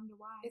 I wonder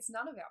why. It's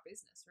none of our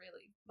business,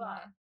 really.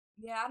 But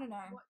yeah, I don't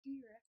know. What do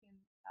you reckon?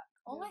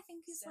 All I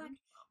think is like,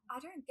 I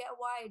don't get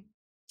why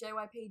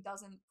JYP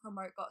doesn't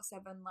promote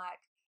GOT7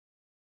 like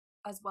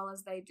as well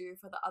as they do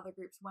for the other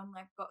groups when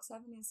like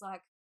GOT7 is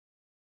like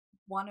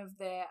one of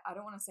their, I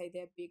don't want to say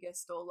their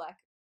biggest or like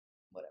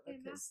whatever,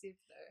 they're massive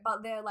though.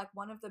 But they're like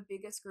one of the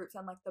biggest groups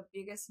and like the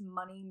biggest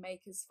money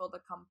makers for the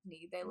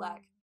company. They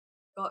like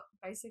got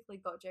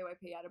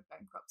JYP out of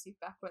bankruptcy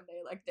back when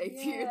they like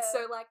debuted.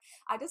 So like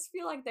I just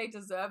feel like they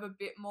deserve a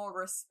bit more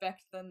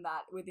respect than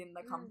that within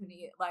the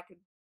company. Like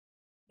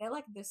they're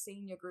like the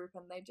senior group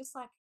and they just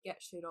like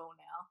get shit all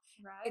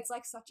now. Right. It's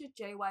like such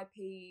a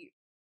JYP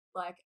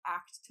like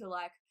act to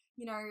like,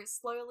 you know,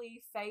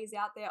 slowly phase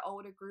out their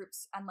older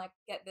groups and like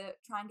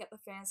try and get the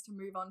fans to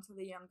move on to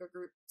the younger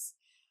groups.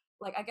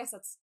 Like I guess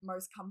that's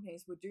most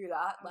companies would do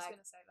that. I was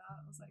gonna say that.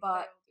 I was like, but,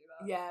 they all do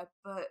that. Yeah,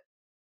 but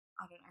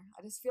I don't know.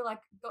 I just feel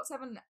like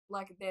GOT7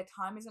 like their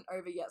time isn't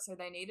over yet, so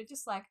they need to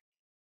just like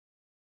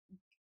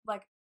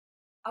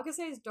I could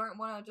say is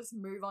don't want to just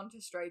move on to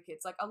Stray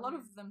Kids. Like a lot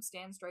of them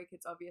stan Stray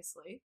Kids,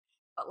 obviously,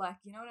 but like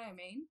you know what I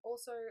mean.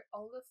 Also,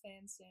 older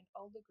fans stand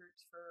older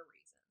groups for a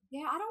reason.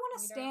 Yeah, I don't want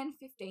to stand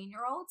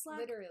 15-year-olds.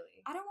 Like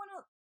literally, I don't want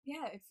to.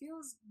 Yeah, it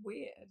feels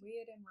weird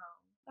and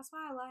wrong. That's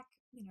why I like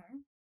you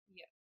know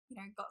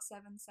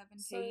GOT7,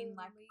 17,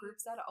 like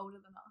groups that are older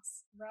than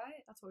us.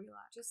 Right. That's what we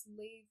like. Just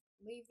leave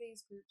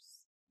these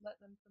groups. Let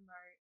them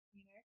promote.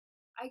 You know.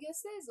 I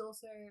guess there's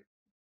also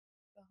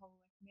the whole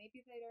like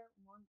maybe they don't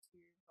want to,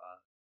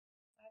 but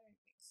I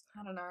don't think so.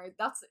 I don't know.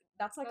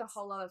 That's like a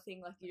whole other thing.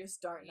 Like you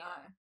just don't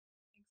know. Exactly.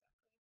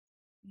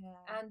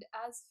 Yeah. And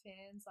as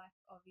fans, like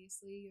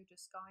obviously you're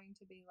just going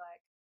to be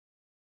like,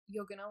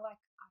 you're gonna like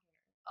I don't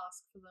know,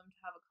 ask for them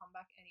to have a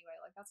comeback anyway.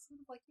 Like that's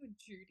sort of like your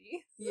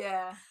duty.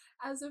 Yeah.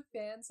 As a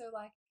fan, so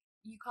like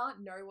you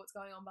can't know what's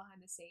going on behind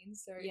the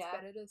scenes, so it's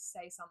better to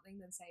say something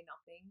than say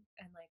nothing.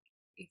 And like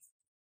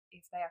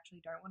if they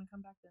actually don't want to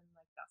come back, then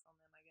like that's on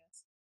them, I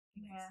guess.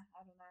 Yeah, I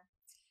don't know.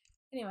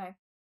 Anyway,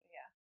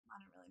 yeah, I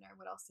don't really know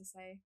what else to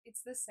say.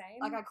 It's the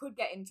same. Like I could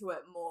get into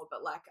it more,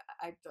 but like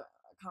I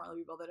can't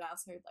really be bothered now.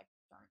 So like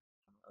haven't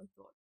really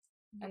thought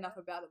enough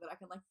about it that I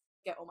can like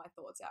get all my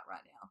thoughts out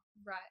right now.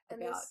 Right.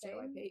 About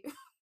JYP.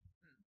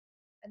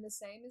 And the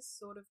same is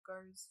sort of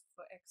goes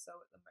for EXO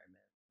at the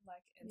moment.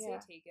 Like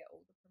NCT get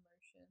all the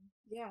promotion.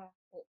 Yeah.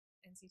 Or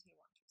NCT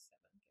 127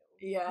 get all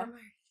the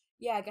promotion.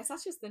 Yeah, I guess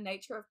that's just the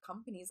nature of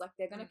companies. Like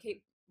they're gonna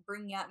keep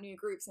bringing out new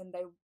groups, and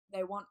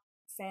they want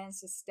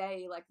fans to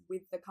stay like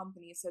with the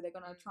company, so they're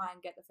gonna try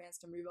and get the fans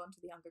to move on to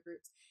the younger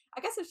groups.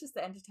 I guess it's just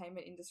the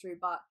entertainment industry,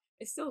 but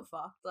it's still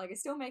fucked. Like, it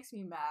still makes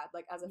me mad,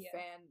 like, as a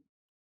fan,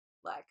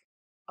 like,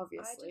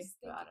 obviously. I just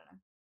think I don't know.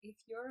 If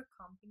you're a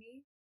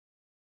company,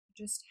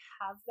 just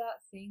have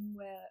that thing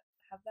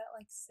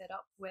like set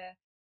up where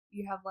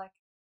you have like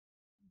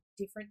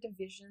different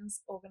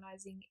divisions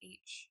organizing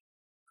each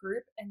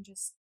group, and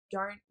just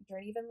don't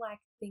even like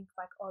think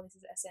like, oh, this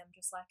is SM,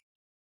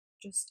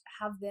 just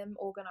have them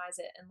organize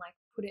it and like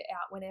put it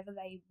out whenever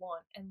they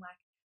want. And like,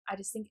 I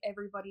just think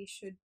everybody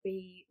should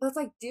be. Well, it's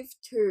like Div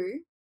 2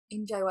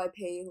 in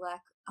JYP,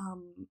 like,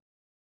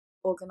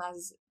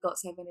 organizers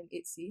GOT7 and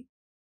ITZY,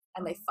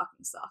 and they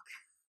fucking suck.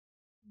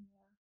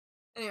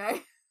 Yeah.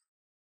 Anyway.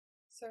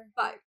 So,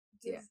 but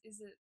is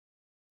it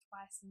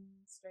Twice and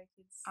Stray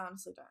Kids? I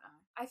honestly don't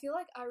know. I feel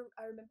like I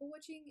remember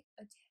watching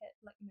a TED,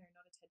 like, no,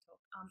 not a TED Talk,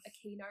 a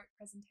keynote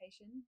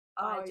presentation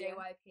by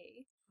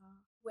JYP,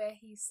 where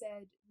he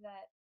said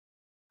that,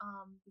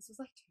 this was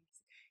like 2 years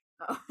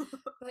ago,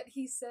 but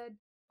he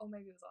said, or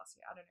maybe it was last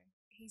year, I don't know.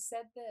 He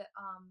said that,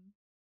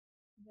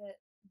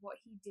 that what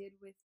he did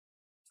with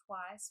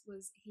Twice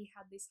was he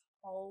had this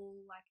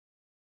whole like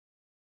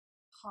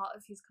part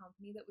of his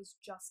company that was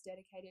just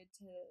dedicated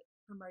to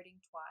promoting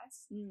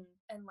Twice,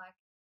 and like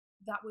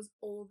that was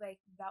all they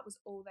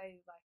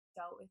like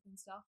dealt with and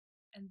stuff,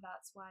 and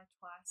that's why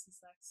Twice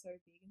is like so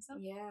big and stuff.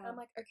 Yeah. And I'm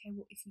like, okay,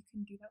 well, if you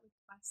can do that with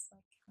Twice,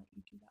 like, can't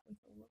you do that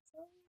with all of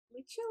them?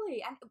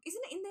 Literally. And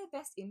isn't it in their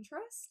best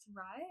interest?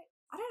 Right?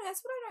 I don't know,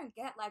 that's what I don't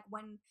get. Like,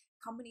 when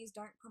companies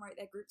don't promote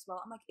their groups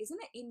well, I'm like,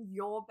 isn't it in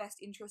your best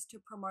interest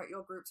to promote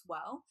your groups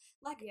well?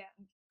 Like, yeah.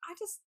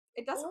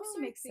 It doesn't also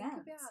really make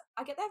sense.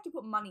 I get they have to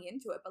put money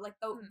into it, but like,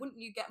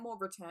 wouldn't you get more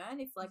return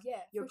if like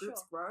your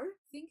groups grow?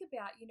 Think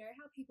about, you know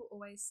how people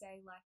always say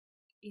like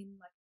in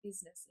like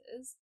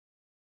businesses,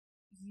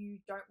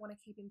 you don't want to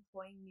keep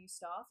employing new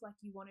staff, like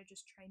you want to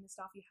just train the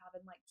staff you have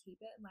and like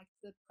keep it, and like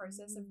the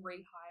process of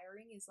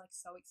rehiring is like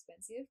so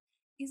expensive.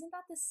 Isn't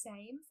that the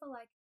same for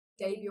like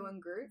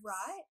debuting groups?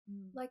 Right?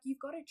 Like,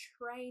 you've got to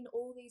train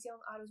all these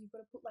young idols, you've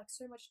got to put like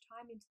so much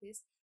time into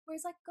this.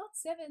 Whereas like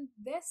GOT7,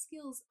 their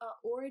skills are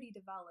already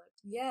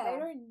developed. Yeah. They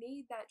don't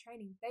need that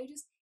training. They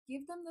just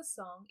give them the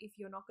song if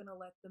you're not gonna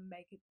let them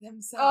make it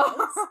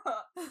themselves.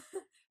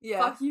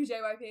 Yeah. Fuck you,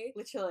 JYP.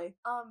 Literally.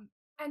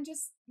 And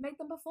just make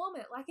them perform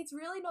it. Like, it's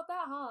really not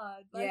that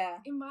hard. Like,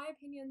 in my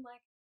opinion,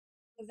 like.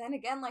 But then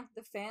again, like,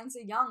 the fans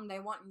are young. They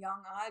want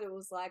young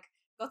idols. Like,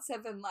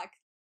 GOT7, like,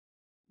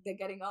 they're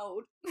getting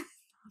old.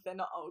 They're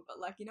not old,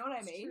 but like, you know what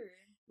I mean? True.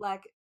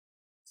 Like,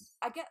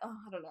 I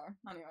don't know.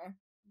 Anyway.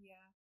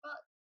 Yeah.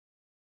 But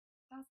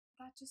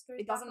that just goes.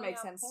 It doesn't make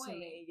sense point, to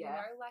me. Yeah. You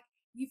know, like,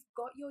 you've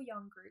got your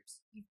young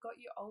groups, you've got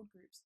your old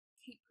groups.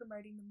 Keep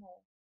promoting them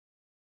all,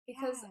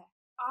 because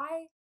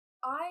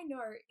I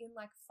know in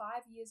like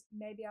 5 years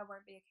maybe I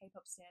won't be a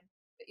K-pop stan,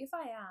 but if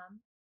I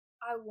am,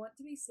 I want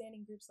to be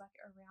standing groups like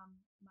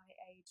around my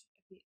age,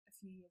 a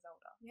few years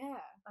older.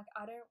 Yeah. Like,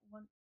 I don't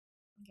want.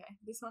 Okay,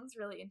 this one's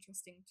really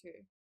interesting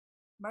too.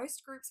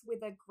 Most groups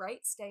with a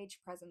great stage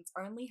presence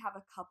only have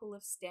a couple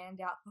of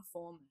standout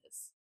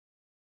performers.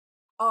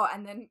 Oh,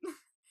 and then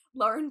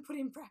Lauren put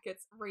in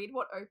brackets, read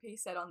what OP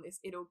said on this,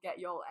 it'll get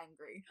y'all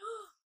angry.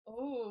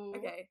 Oh.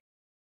 Okay.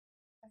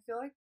 I feel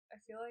like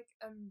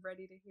I'm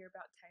ready to hear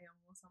about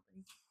Taeyong or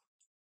something.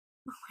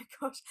 Oh my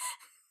gosh.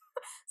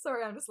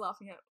 Sorry, I'm just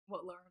laughing at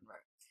what Lauren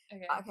wrote.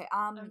 Okay.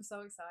 I'm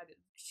so excited.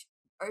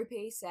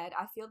 OP said,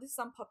 I feel this is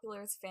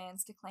unpopular as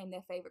fans to claim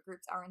their favourite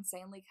groups are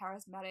insanely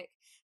charismatic,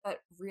 but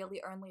really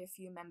only a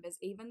few members.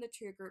 Even the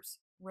two groups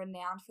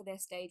renowned for their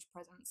stage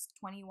presence,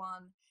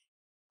 21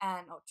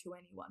 or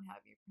 2NE1,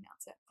 however you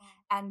pronounce it,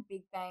 and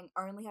Big Bang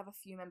only have a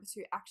few members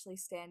who actually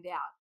stand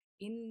out.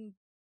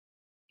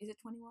 Is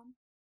it 21?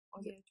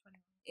 Or yeah,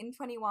 21. In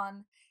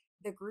 21,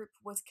 the group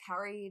was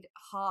carried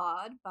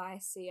hard by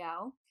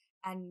CL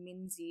and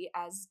Minzy,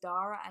 as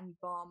Dara and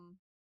Bomb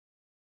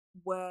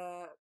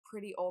were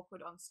pretty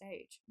awkward on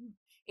stage.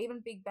 Even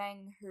Big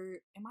Bang, who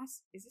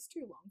is this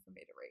too long for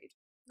me to read?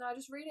 No,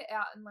 just read it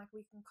out and like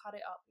we can cut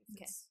it up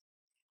if it's.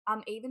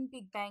 Even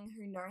Big Bang,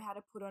 who know how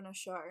to put on a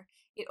show,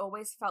 it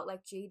always felt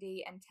like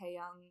GD and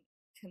Taeyong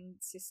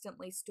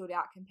consistently stood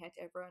out compared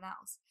to everyone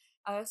else.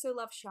 I also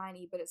love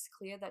SHINee, but it's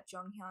clear that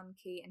Jonghyun,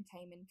 Key, and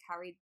Taemin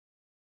carried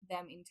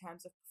them in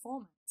terms of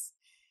performance.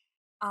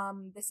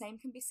 The same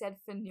can be said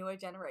for newer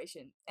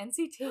generation.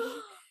 NCT.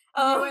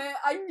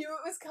 I knew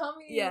it was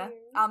coming. Yeah.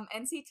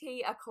 NCT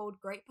are called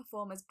great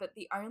performers, but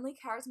the only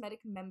charismatic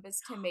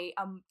members to me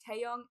are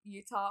Taeyong,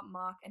 Yuta,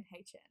 Mark, and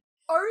Haechan.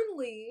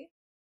 Only.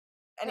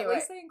 Anyway. At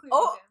least they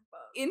included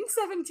in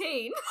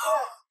 17.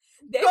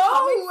 They're Go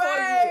coming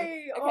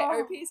away! For you.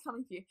 Okay, OP is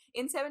coming for you.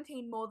 In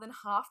 17, more than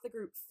half the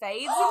group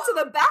fades into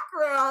the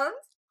background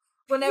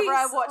whenever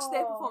I watch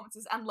their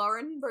performances. And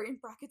Lauren wrote in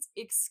brackets,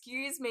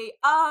 excuse me,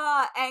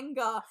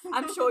 anger.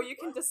 I'm sure you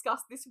can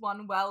discuss this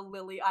one well,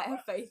 Lily. I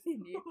have faith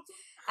in you.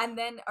 And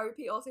then OP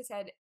also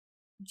said,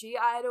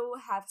 G-Idol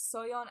have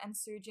Soyeon and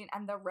Soojin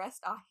and the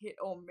rest are hit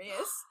or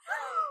miss.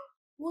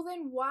 Well,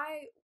 then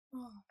why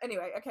Oh,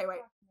 Anyway, okay, wait.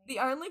 fuck The me.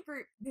 only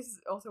group, this is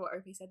also what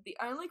Opie said, the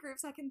only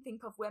groups I can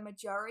think of where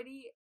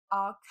majority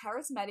are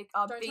charismatic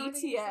are Don't tell me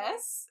they're gonna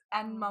BTS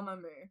and Oh.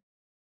 Mamamoo.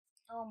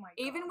 Oh my god.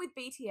 Even with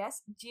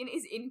BTS, Jin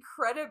is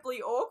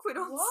incredibly awkward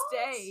on What?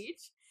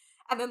 stage.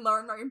 And then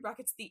Lauren wrote in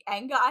brackets, the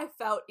anger I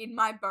felt in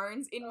my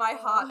bones, in my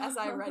heart as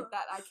I read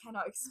that, I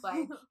cannot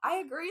explain. I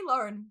agree,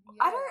 Lauren.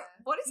 I don't, Yeah,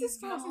 what is this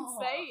he's person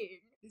not. saying?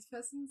 This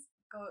person's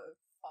got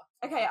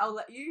fucked. Okay, I'll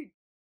let you,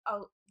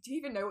 do you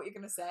even know what you're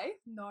going to say?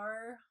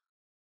 No.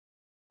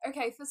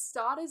 Okay, for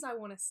starters, I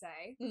want to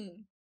say,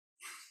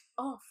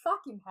 oh,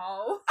 fucking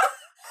hell.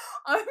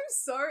 I'm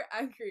so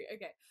angry.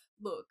 Okay,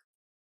 look.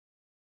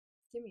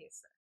 Give me a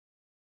sec.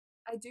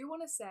 I do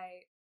want to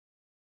say,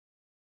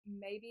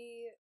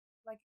 maybe,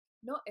 like,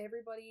 not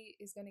everybody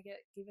is going to get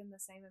given the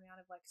same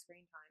amount of, like,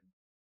 screen time.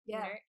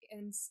 Yeah.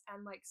 You know?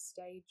 And like,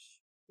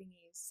 stage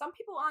thingies. Some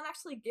people aren't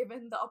actually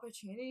given the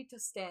opportunity to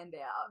stand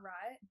out.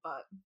 Right?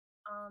 But,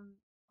 oh my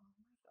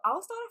god.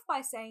 I'll start off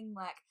by saying,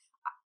 like,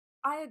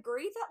 I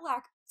agree that,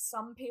 like,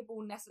 some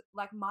people,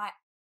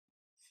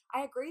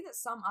 I agree that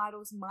some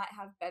idols might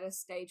have better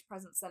stage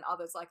presence than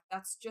others. Like,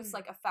 that's just,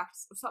 like, a fact.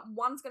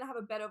 One's gonna have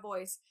a better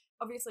voice.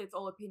 Obviously, it's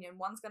all opinion.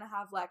 One's gonna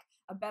have, like,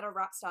 a better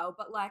rap style.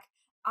 But, like,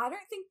 I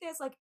don't think there's,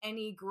 like,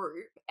 any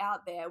group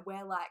out there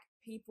where, like,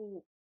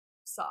 people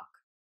suck.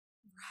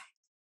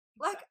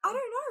 Right. Like, I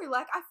don't know.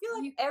 Like, I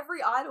feel like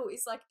every idol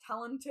is, like,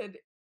 talented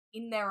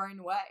in their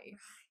own way.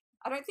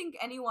 I don't think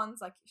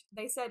anyone's, like,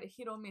 they said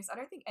hit or miss. I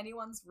don't think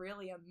anyone's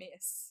really a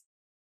miss.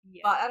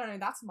 Yeah. But I don't know.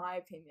 That's my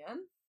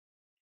opinion.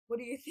 What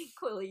do you think,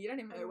 Lily? You don't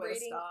even know I'm where to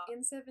reading start.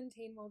 in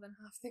 17, more than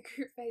half the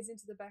group fades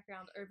into the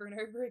background over and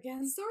over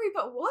again. Sorry,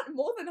 but what?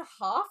 More than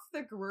half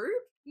the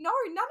group? No,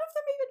 none of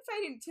them even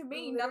fade into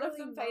me. None of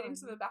them fade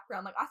into the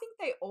background. Like, I think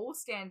they all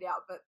stand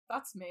out, but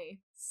that's me.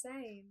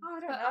 Same. Oh, I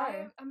don't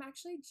know. I'm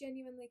actually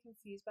genuinely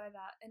confused by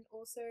that. And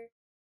also,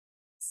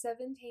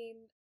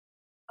 17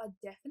 are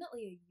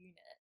definitely a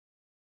unit.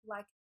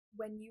 Like,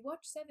 when you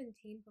watch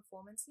 17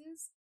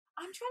 performances,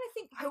 I'm trying to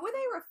think, who are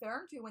they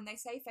referring to when they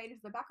say fade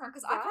into the background?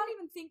 Because I can't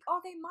even think, oh,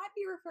 they might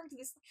be referring to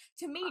this.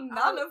 To me,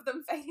 none of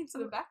them fade into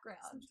the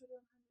background.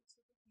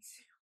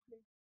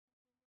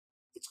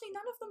 Literally,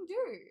 none of them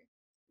do.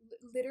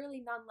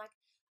 Literally none. Like,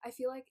 I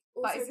feel like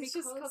also but is this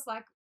just because,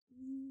 like,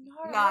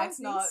 no, it's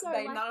not. so.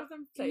 They like, none of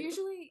them fade.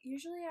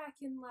 Usually I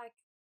can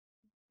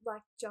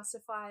like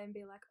justify and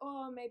be like,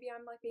 oh, maybe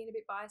I'm like being a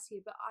bit biased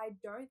here, but I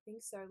don't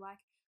think so.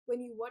 Like, when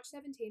you watch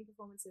 17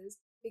 performances,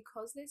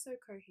 because they're so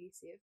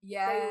cohesive,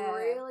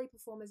 they really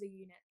perform as a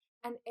unit,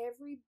 and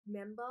every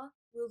member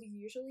will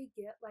usually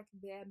get like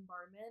their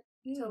moment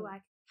to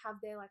like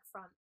have their like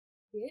front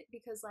bit,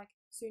 because like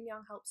Soon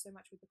Young helps so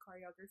much with the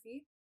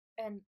choreography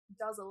and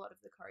does a lot of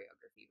the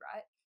choreography,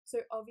 right?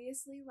 So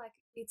obviously, like,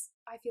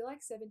 I feel like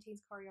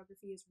 17's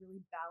choreography is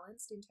really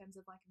balanced in terms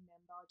of like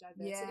member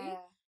diversity,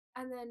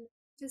 and then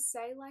to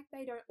say like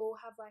they don't all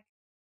have like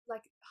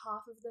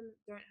half of them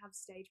don't have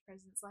stage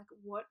presence, like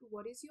what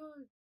is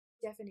your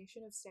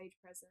definition of stage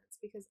presence?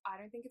 Because I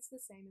don't think it's the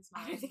same as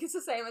mine. I don't think it's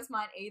the same as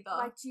mine either.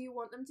 Like, do you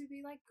want them to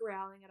be like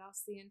growling at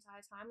us the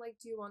entire time? Like,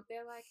 do you want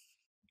their like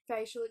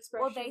facial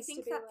expressions? Well, they think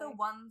to be, that like, the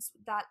ones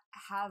that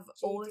have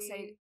GD. all the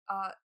stage,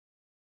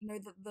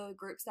 the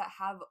groups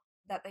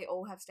that they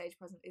all have stage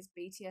presence is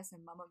BTS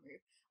and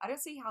Mamamoo. I don't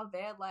see how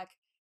they're like,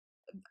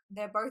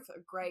 they're both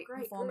great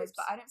performers, groups.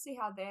 but I don't see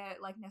how they're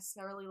like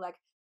necessarily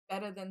like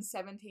better than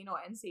 17 or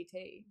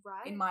NCT,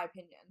 right? in my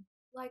opinion.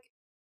 Like,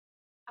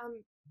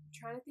 I'm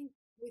trying to think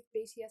with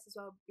BTS as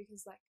well,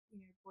 because like, you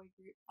know, boy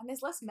group, and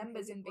there's less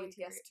members in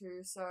BTS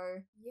too,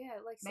 so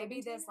yeah, like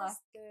maybe there's like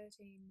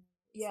 13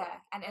 members,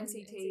 and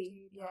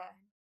NCT,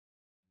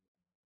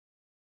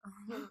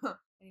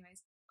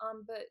 anyways,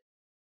 but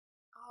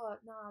oh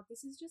nah,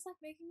 this is just like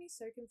making me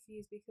so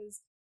confused,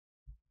 because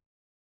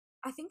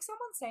I think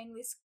someone's saying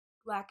this,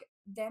 like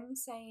them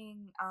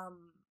saying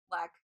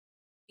like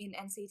in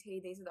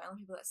NCT these are the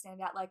only people that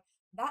stand out, like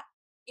that.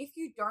 If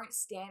you don't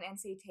stan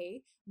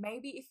NCT,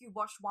 maybe if you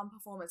watched one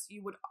performance,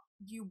 you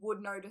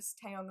would notice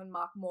Taeyong and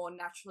Mark more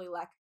naturally.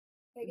 Like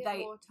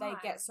they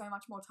get so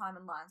much more time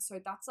in line. So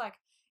that's like,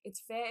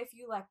 it's fair if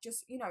you like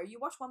just, you know, you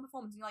watch one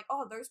performance and you're like,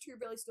 oh, those two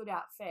really stood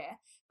out, fair.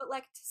 But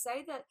like to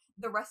say that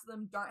the rest of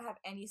them don't have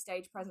any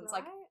stage presence,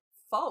 like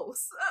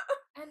false.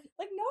 And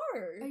like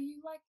no. Are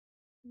you like,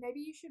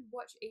 maybe you should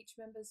watch each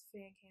member's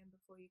fan cam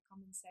before you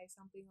come and say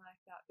something like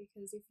that,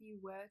 because if you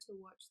were to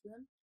watch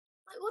them,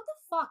 like, what the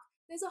fuck?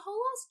 There's a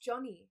whole ass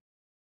Johnny.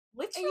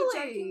 Literally. Are you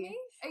joking me?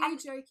 Are you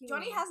joking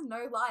Johnny me? has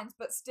no lines,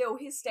 but still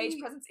his stage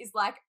presence is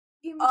like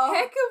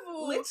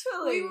impeccable.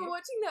 Literally. We were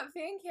watching that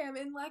fan cam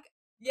and like,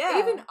 yeah.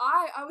 Even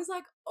I was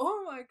like,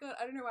 oh my god,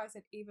 I don't know why I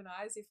said even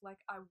I, as if like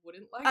I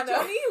wouldn't like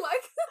Johnny,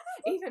 like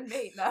even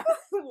me, no.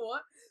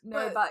 What?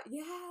 No, but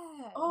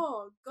yeah.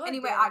 Oh god.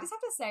 Anyway, damn. I just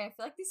have to say, I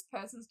feel like this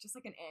person's just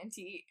like an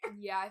anti.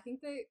 Yeah, I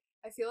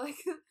feel like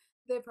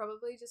they're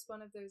probably just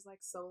one of those like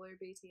solo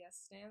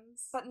BTS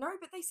stans. But no,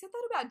 but they said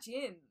that about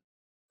Jin.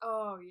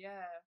 Oh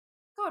yeah.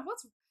 God,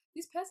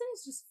 this person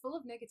is just full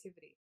of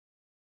negativity.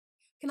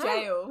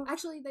 jail.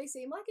 Actually, they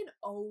seem like an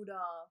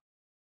older.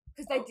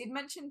 Because they did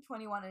mention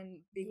 21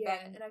 and Big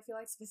Bang, and I feel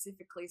like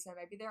specifically, so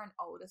maybe they're an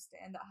older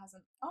stand that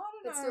hasn't. Oh, I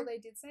don't know. But still, they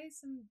did say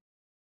some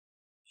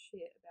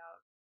shit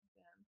about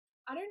them.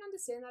 I don't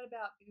understand that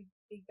about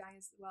Big Bang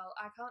as well.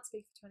 I can't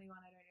speak for 21.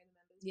 I don't know the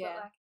members. Yeah.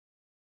 But like,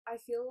 I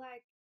feel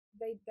like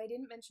they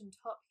didn't mention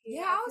Top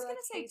here. Yeah, I was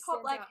gonna say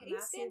Top. Like, he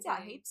stands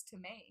out heaps to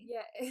me.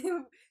 Yeah.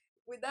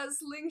 With that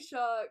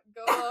slingshot,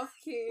 go off,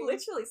 King.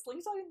 Literally,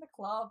 slingshot in the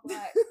club.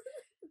 Like,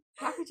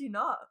 how could you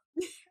not?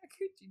 How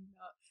could you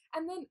not?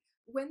 And then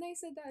when they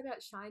said that about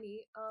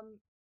Shiny,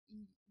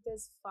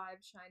 there's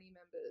 5 Shiny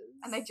members,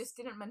 and they just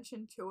didn't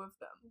mention 2 of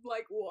them.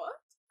 Like, what?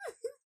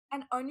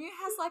 And Onyu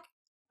has like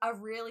a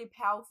really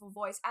powerful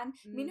voice, and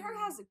Minho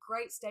has a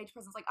great stage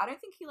presence. Like, I don't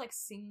think he like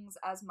sings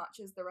as much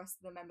as the rest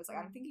of the members. Like,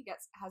 I don't think he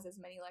has as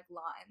many like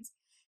lines.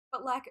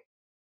 But like,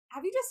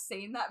 have you just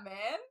seen that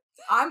man?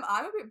 I'm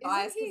a bit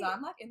biased because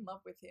I'm like in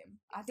love with him.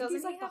 I think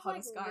he's like the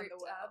hottest guy in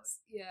the world. Abs?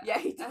 Yeah,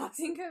 he does. I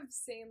think I've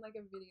seen like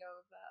a video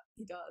of that.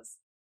 He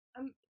does.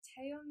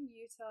 Taeyong,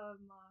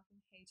 Yuta, Mark, and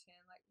Hei-chan,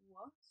 like,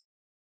 what?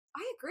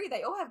 I agree.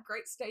 They all have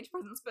great stage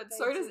presence, but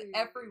so does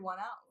everyone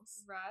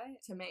else. Right?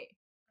 To me.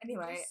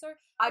 Anyway,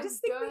 I just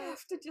think we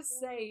have to just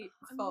say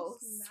false.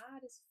 I'm just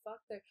mad as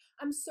fuck, though.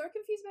 I'm so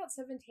confused about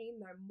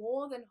 17, though.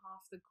 More than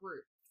half the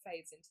group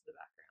fades into the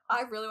background.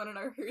 I really want to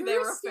know who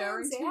they're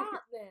referring to. Who stands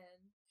out, then?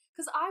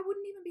 Because I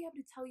wouldn't even be able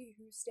to tell you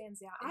who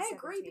stands out in I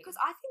 17. agree, because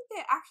I think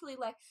they're actually,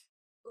 like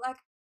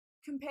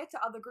compared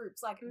to other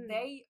groups, like,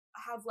 they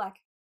have,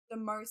 like, the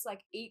most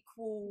like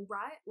equal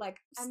like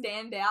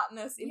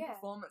standoutness in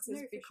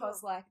performances,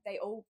 because like they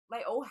all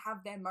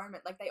have their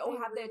moment, like they all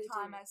have their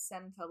time as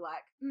center,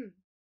 like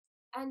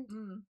and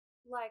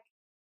like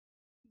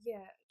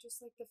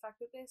just like the fact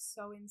that they're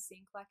so in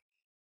sync, like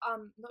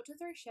not to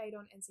throw shade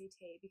on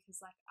NCT, because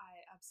like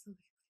I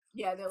absolutely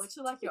they're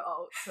literally like your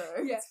ult, so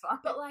it's fine,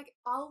 but like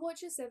I'll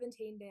watch a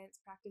 17 dance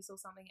practice or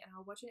something, and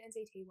I'll watch an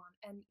NCT one,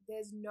 and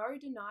there's no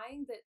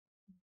denying that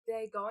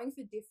they're going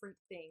for different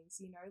things,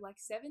 you know, like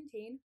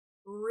 17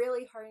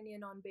 really hone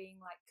in on being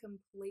like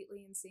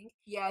completely in sync.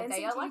 Yeah,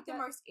 they are like the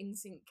most in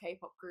sync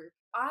K-pop group.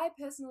 I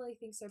personally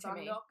think so, but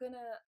I'm not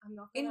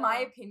gonna. In my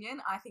opinion,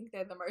 I think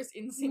they're the most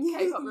in sync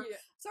K-pop group.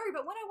 Sorry,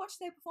 but when I watch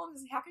their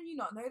performances, how can you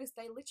not notice?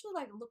 They literally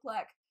like look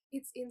like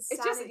it's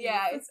insanity.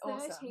 It's For 13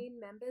 awesome.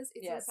 members,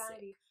 it's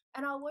insanity.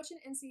 And I'll watch an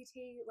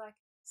NCT like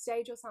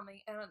stage or something,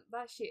 and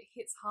that shit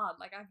hits hard.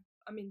 Like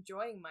I'm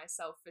enjoying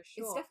myself for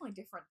sure. It's definitely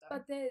different though.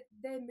 But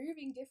they're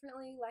moving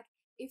differently. Like,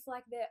 if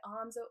like their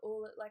arms are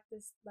all at like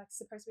this, like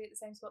supposed to be at the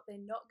same spot, they're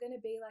not going to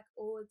be like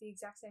all at the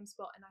exact same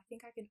spot. And I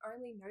think I can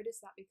only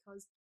notice that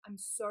because I'm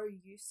so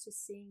used to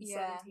seeing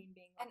 17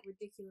 being like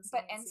ridiculous.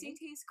 But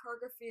NCT's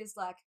choreography is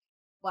like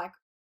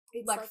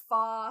it's like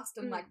fast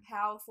and like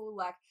powerful.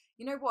 Like,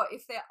 you know what?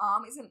 If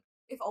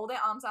all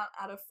their arms aren't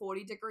at a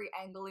 40-degree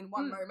angle in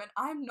one moment,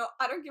 I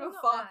don't give a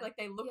fuck. Mad. Like,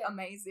 they look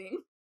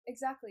amazing.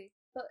 Exactly.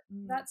 But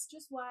that's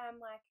just why I'm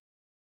like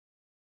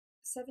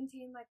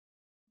 17, like,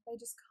 they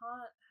just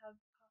can't have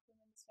half the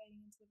members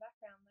fading into the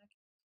background. Like,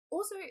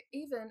 also,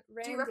 even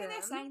random. Do you reckon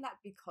they're saying that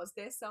because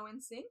they're so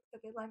in sync,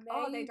 that they're like,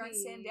 they don't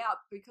stand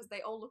out because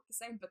they all look the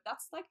same? But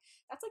that's like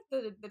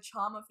the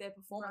charm of their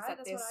performance,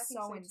 that they're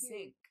so in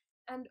sync.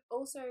 And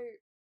also,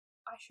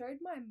 I showed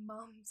my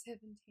mum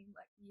 17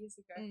 like years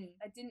ago.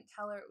 I didn't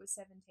tell her it was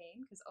 17,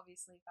 because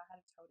obviously if I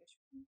had told her,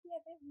 she'd be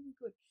like, they're really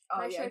good.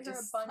 Oh, and I showed her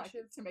a bunch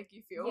of to make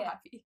you feel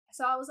happy.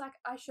 So I was like,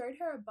 I showed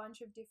her a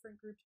bunch of different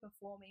groups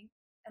performing,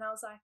 and I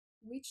was like,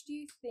 which do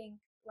you think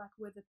like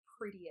were the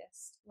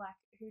prettiest? Like,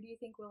 who do you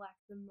think were like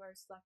the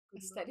most like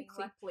good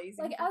aesthetically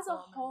pleasing? Like as a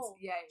whole.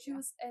 Yeah. She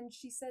was, and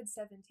she said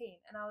 17,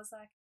 and I was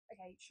like,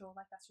 okay, sure,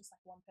 like that's just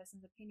like one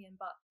person's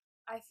opinion, but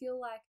I feel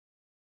like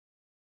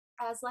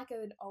as like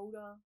an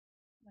older,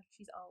 like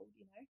she's old,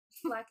 you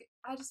know, like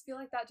I just feel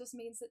like that just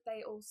means that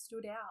they all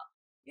stood out.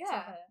 To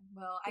her.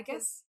 Well, I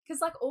guess because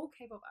like all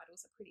K-pop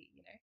idols are pretty,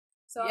 you know.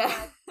 So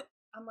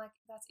I'm like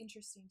that's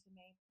interesting to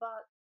me,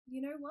 but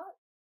you know what?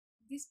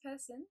 This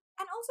person,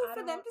 and also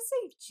for them to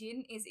say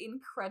Jin is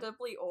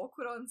incredibly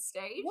awkward on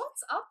stage.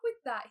 What's up with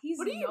that?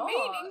 What do you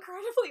mean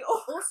incredibly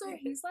awkward? Also,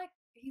 he's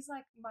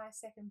like my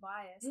second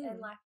bias, and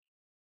like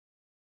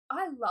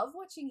I love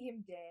watching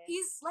him dance.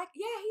 He's like,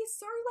 he's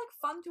so like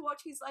fun to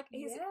watch. He's like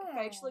his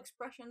facial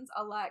expressions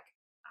are like,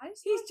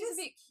 he's just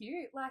a bit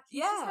cute. Like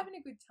he's just having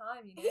a good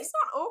time, you know. He's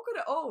not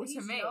awkward at all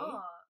to me. Not.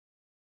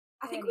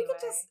 I think we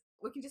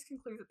can just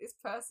conclude that this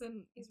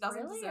person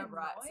doesn't really deserve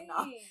rights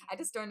enough. I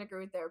just don't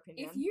agree with their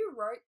opinion. If you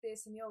wrote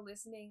this and you're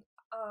listening,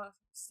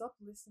 stop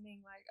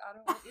listening. Like, I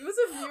don't want you as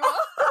a viewer.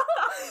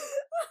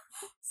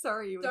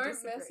 Sorry, you would don't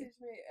disagree. message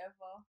me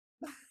ever.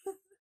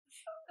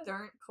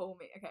 Don't call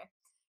me. Okay.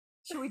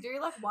 Should we do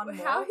like one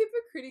more? How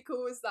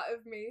hypocritical was that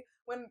of me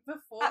when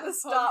before at the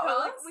start we're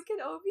like, we can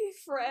all be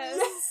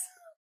friends. Yes.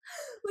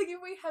 Like, if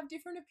we have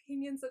different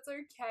opinions, that's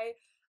okay.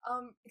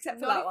 Except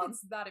for not that one.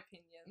 It's that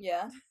opinion.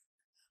 Yeah.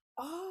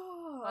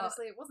 Oh,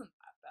 honestly, it wasn't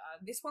that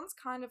bad. This one's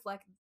kind of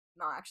like,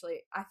 no,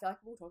 actually, I feel like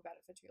we'll talk about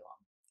it for too long.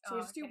 So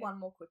we'll just do one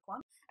more quick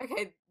one.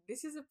 Okay,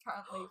 this is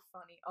apparently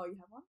funny. Oh, you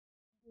have one?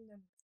 No.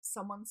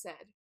 Someone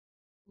said,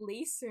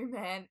 Lee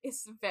Sooman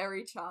is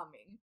very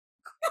charming.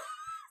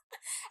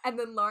 And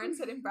then Lauren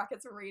said in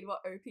brackets, read what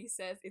OP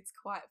says, it's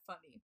quite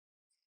funny.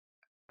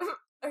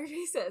 OP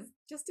says,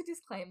 just a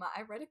disclaimer,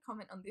 I read a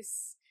comment on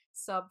this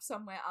sub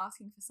somewhere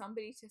asking for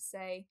somebody to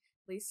say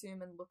Lee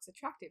Sooman looks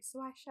attractive, so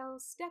I shall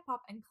step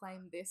up and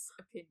claim this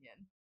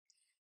opinion.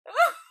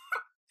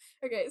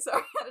 Okay,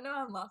 sorry, I don't know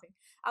why I'm laughing.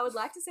 I would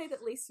like to say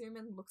that Lee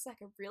Sooman looks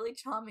like a really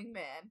charming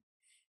man.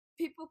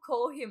 People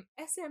call him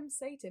SM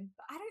Satan,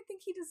 but I don't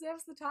think he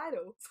deserves the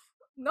title.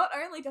 Not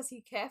only does he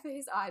care for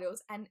his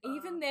idols and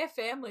even their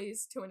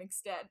families to an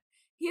extent,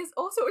 he is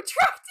also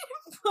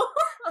attractive.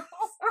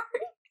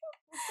 Sorry.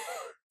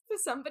 For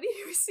somebody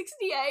who is 68,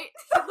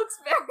 he looks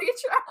very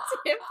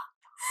attractive.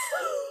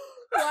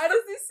 Why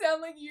does this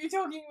sound like you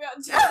talking about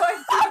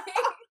JYP?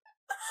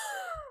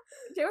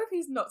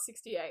 JYP's not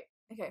 68.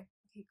 Okay.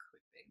 He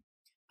could be.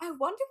 I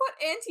wonder what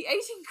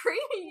anti-aging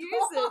cream he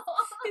uses.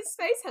 His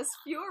face has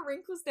fewer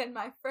wrinkles than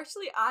my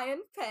freshly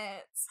ironed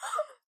pants.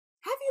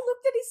 Have you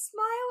looked at his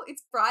smile?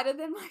 It's brighter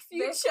than my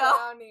future. They're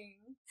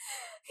frowning.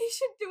 He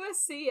should do a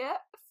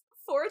CF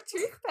for a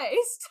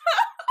toothpaste.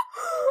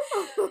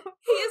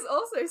 He is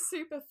also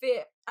super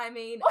fit. I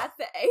mean, at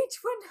the age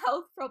when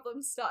health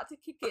problems start to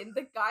kick in,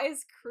 the guy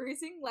is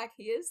cruising like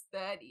he is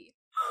 30.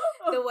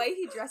 The way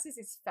he dresses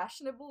is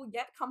fashionable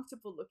yet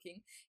comfortable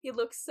looking. He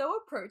looks so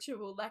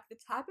approachable, like the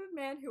type of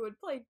man who would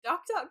play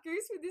Duck Duck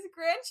Goose with his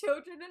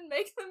grandchildren and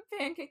make them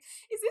pancakes.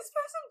 Is this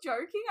person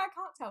joking? I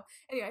can't tell.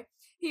 Anyway,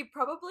 he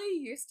probably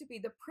used to be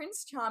the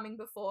Prince Charming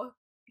before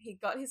he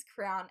got his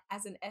crown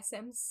as an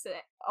SM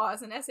stan. Oh, I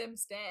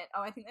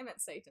think they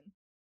meant Satan.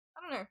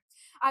 I don't know.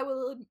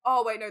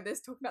 Oh wait, no, they're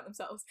talking about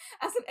themselves.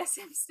 As an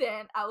SM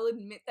stan, I will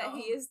admit that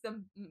he is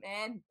the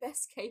man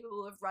best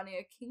capable of running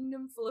a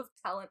kingdom full of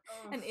talent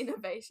and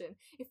innovation.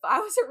 If I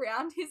was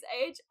around his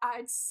age,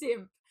 I'd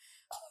simp.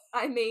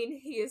 I mean,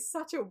 he is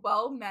such a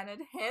well-mannered,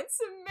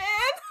 handsome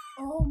man.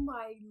 Oh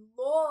my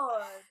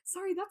lord.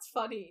 Sorry, that's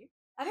funny.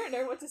 I don't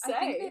know what to say. I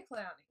think they're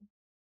clowning.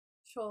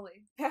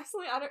 Surely.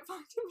 Personally, I don't find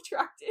him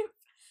attractive.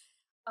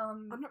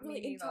 I'm not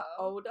really into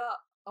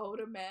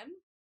older men.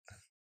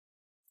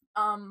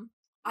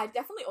 I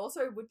definitely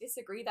also would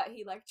disagree that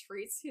he like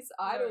treats his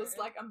idols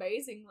like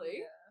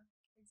amazingly. Yeah,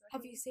 exactly.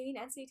 Have you seen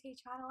NCT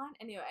China Line?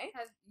 Anyway.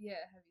 Have you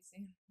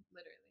seen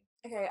literally?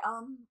 Okay, I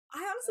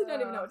honestly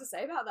don't even know what to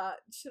say about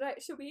that.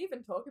 Should we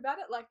even talk about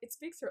it? Like, it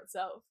speaks for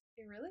itself.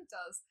 It really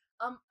does.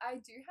 I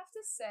do have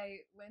to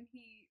say, when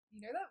he,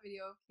 you know that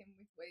video of him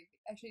with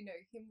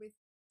him with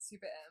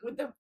Super M. With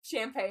the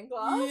champagne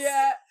glass?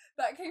 Yeah,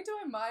 that came to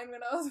my mind when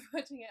I was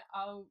watching it.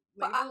 I'll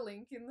leave a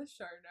link in the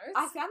show notes.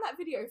 I found that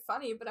video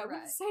funny, but I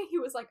wouldn't say he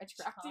was, like,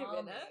 attractive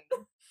in it.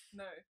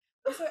 No.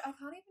 Also, I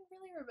can't even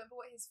really remember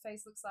what his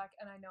face looks like,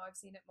 and I know I've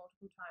seen it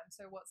multiple times,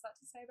 so what's that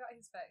to say about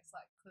his face?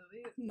 Like,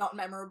 clearly... Not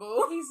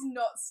memorable. He's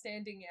not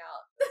standing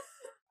out.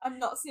 I'm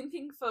not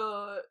simping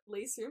for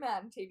Lee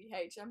Sooman,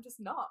 TBH. I'm just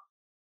not.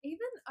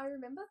 Even, I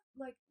remember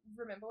when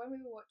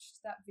we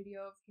watched that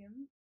video of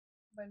him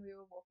when we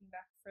were walking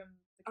back from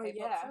the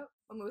K-pop shop?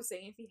 When we were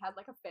seeing if he had,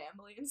 like, a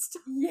family and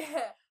stuff.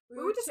 Yeah.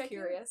 We were just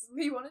curious.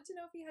 We wanted to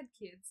know if he had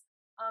kids.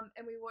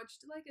 And we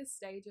watched, like, a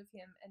stage of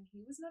him, and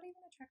he was not even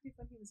attractive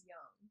when he was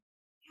young.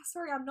 Yeah,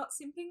 sorry, I'm not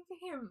simping for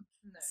him.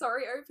 No.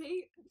 Sorry, OP.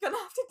 Gonna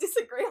have to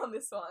disagree on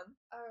this one.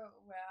 Oh,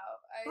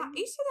 wow. But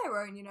each to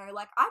their own, you know.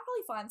 Like, I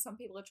probably find some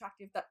people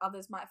attractive that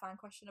others might find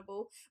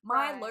questionable.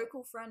 My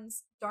local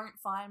friends don't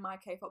find my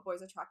K-pop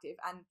boys attractive,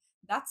 and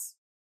that's...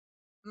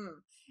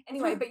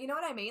 Anyway, but you know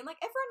what I mean? Like,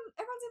 everyone's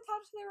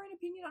entitled to their own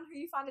opinion on who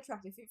you find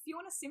attractive. If you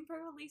want to simp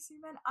over Lee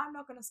Sooman, I'm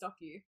not going to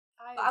stop you.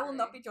 I will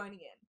not be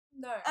joining in.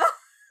 No.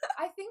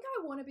 I think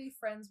I want to be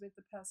friends with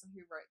the person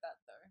who wrote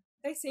that, though.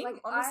 They seem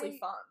honestly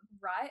fun.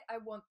 Right? I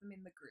want them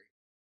in the group.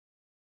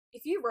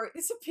 If you wrote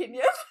this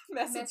opinion,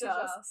 message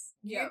us.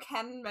 You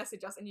can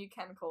message us and you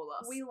can call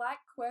us. We like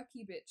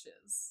quirky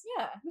bitches.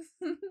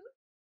 Yeah.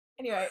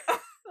 Anyway.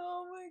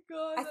 Oh my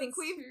god, I think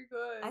we've too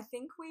good. I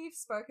think we've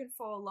spoken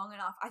for long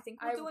enough. I think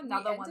we'll do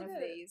another one of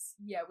these.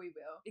 Yeah, we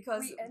will.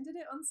 Because we ended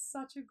it on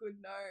such a good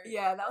note.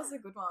 Yeah, that was a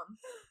good one.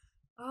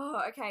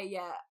 Oh, okay,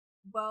 yeah.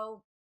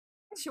 Well,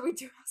 should we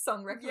do a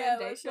song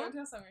recommendation? Yeah, let's go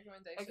into a song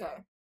recommendation.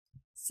 Okay.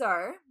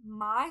 So,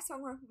 my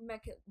song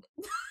recommendation...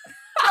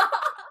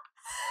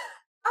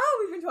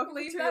 we've been talking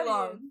for too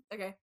long.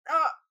 Okay.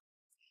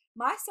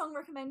 My song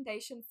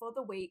recommendation for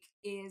the week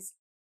is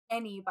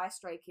Any by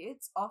Stray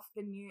Kids off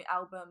the new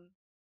album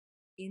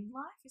In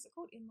Life. Is it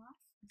called In Life?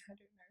 I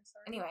don't know,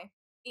 sorry. Anyway,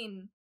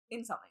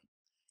 in something.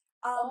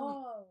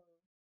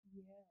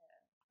 Yeah.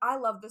 I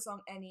love the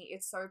song Any.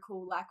 It's so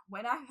cool. Like,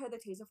 when I heard the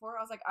teaser for it,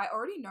 I was like, I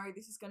already know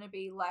this is going to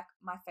be, like,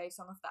 my fave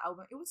song of the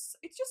album. It's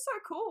just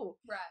so cool.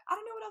 Right. I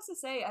don't know what else to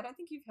say. I don't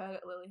think you've heard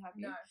it, Lily, have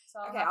you? No.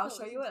 So I'll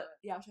show you it.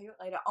 Yeah, I'll show you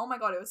it later. Oh my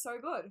god, it was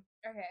so good.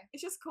 Okay.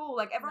 It's just cool.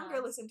 Like, everyone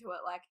go listen to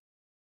it. Like,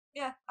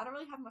 yeah, I don't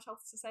really have much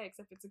else to say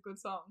except it's a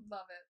good song.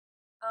 Love it.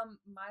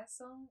 My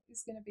song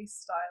is going to be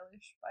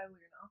Stylish by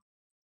Luna.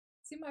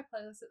 It's in my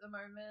playlist at the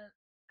moment,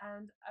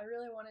 and I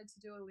really wanted to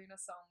do a Luna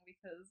song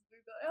because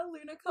we've got our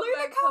Luna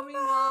comeback coming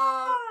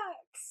up.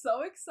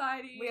 So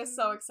exciting. We are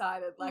so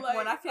excited. Like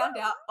when I found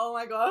out, oh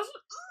my gosh.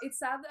 It's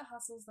sad that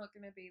Hustle's not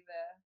going to be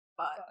there.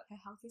 But her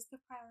health is the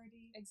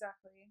priority.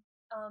 Exactly.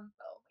 Oh my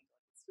god,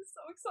 it's just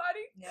so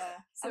exciting.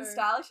 Yeah. And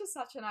Stylish is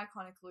such an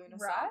iconic Luna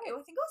song. Right?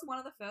 I think it was one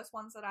of the first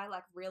ones that I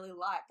like really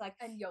liked. Like,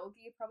 and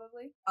Yogi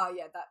probably. Oh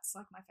yeah, that's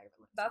like my favorite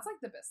Luna That's song.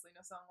 like the best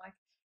Luna song. Like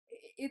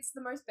it's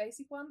the most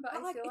basic one, but I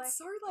like, feel like it's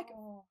so like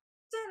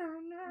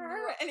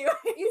anyway,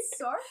 it's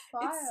so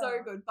fire. It's so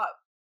good. But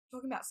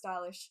talking about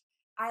Stylish,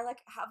 I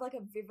like have like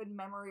a vivid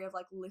memory of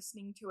like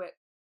listening to it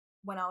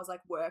when I was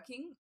like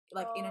working.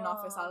 Like in an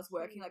office, I was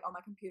working like on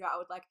my computer. I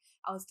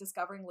was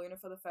discovering Luna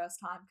for the first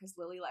time because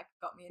Lily like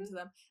got me into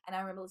them, and I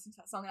remember listening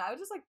to that song and I would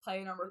just like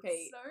play it on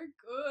repeat. It's so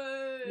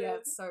good.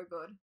 Yeah, it's so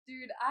good.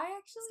 Dude, I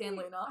actually Stan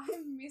Luna. I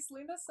miss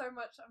Luna so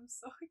much. I'm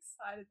so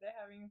excited they're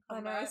having a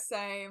comeback. I know,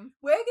 same.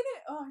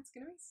 It's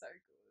gonna be so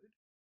good.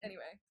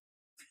 Anyway.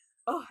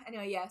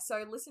 Yeah.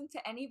 So listen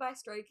to Any by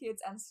Stray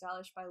Kids and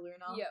Stylish by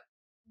Luna. Yep.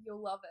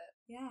 You'll love it.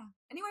 Yeah.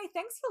 Anyway,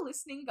 thanks for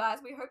listening,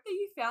 guys. We hope that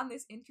you found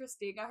this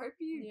interesting. I hope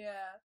you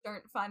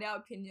don't find our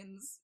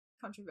opinions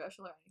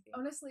controversial or anything.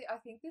 Honestly,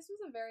 I think this was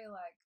a very,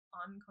 like,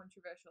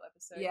 uncontroversial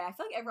episode. Yeah, I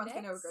feel like everyone's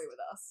going to agree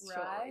with us. Right?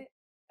 Surely.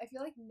 I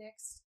feel like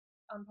next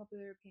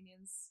Unpopular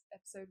Opinions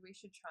episode, we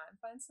should try and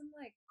find some,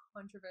 like,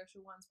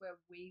 controversial ones where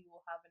we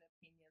will have an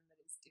opinion that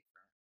is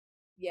different.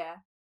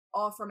 Yeah.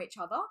 Or from each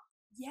other.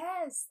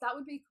 Yes, that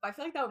would be... I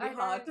feel like that would be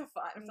hard to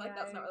find. I feel like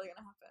that's not really going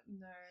to happen.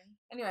 No.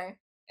 Anyway,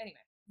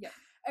 yeah.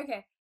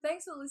 Okay,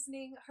 thanks for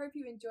listening. Hope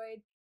you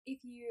enjoyed. If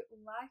you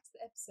liked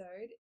the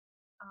episode,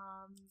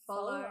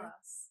 follow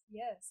us.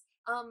 Yes.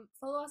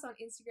 Follow us on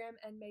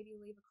Instagram and maybe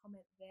leave a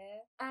comment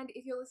there. And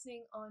if you're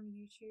listening on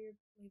YouTube,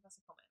 leave us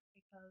a comment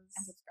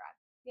and subscribe.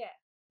 Yeah,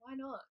 why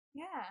not?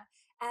 Yeah.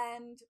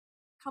 And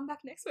come back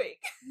next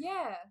week.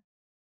 Yeah,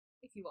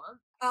 if you want.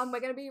 We're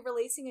going to be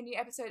releasing a new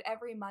episode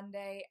every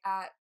Monday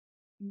at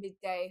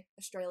midday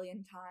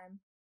Australian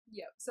time.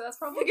 Yep. So that's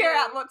probably figure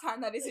out what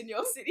time that is in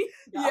your city.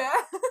 Yeah.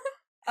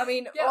 I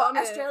mean,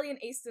 Australian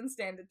Eastern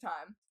Standard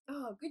Time.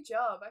 Oh, good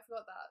job. I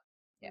forgot that.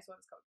 Yeah. That's what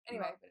it's called.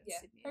 Anyway,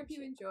 Sydney hope you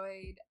shit.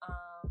 enjoyed.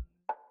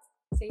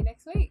 See you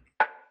next week.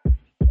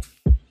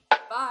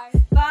 Bye.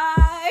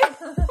 Bye.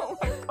 Oh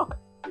my god.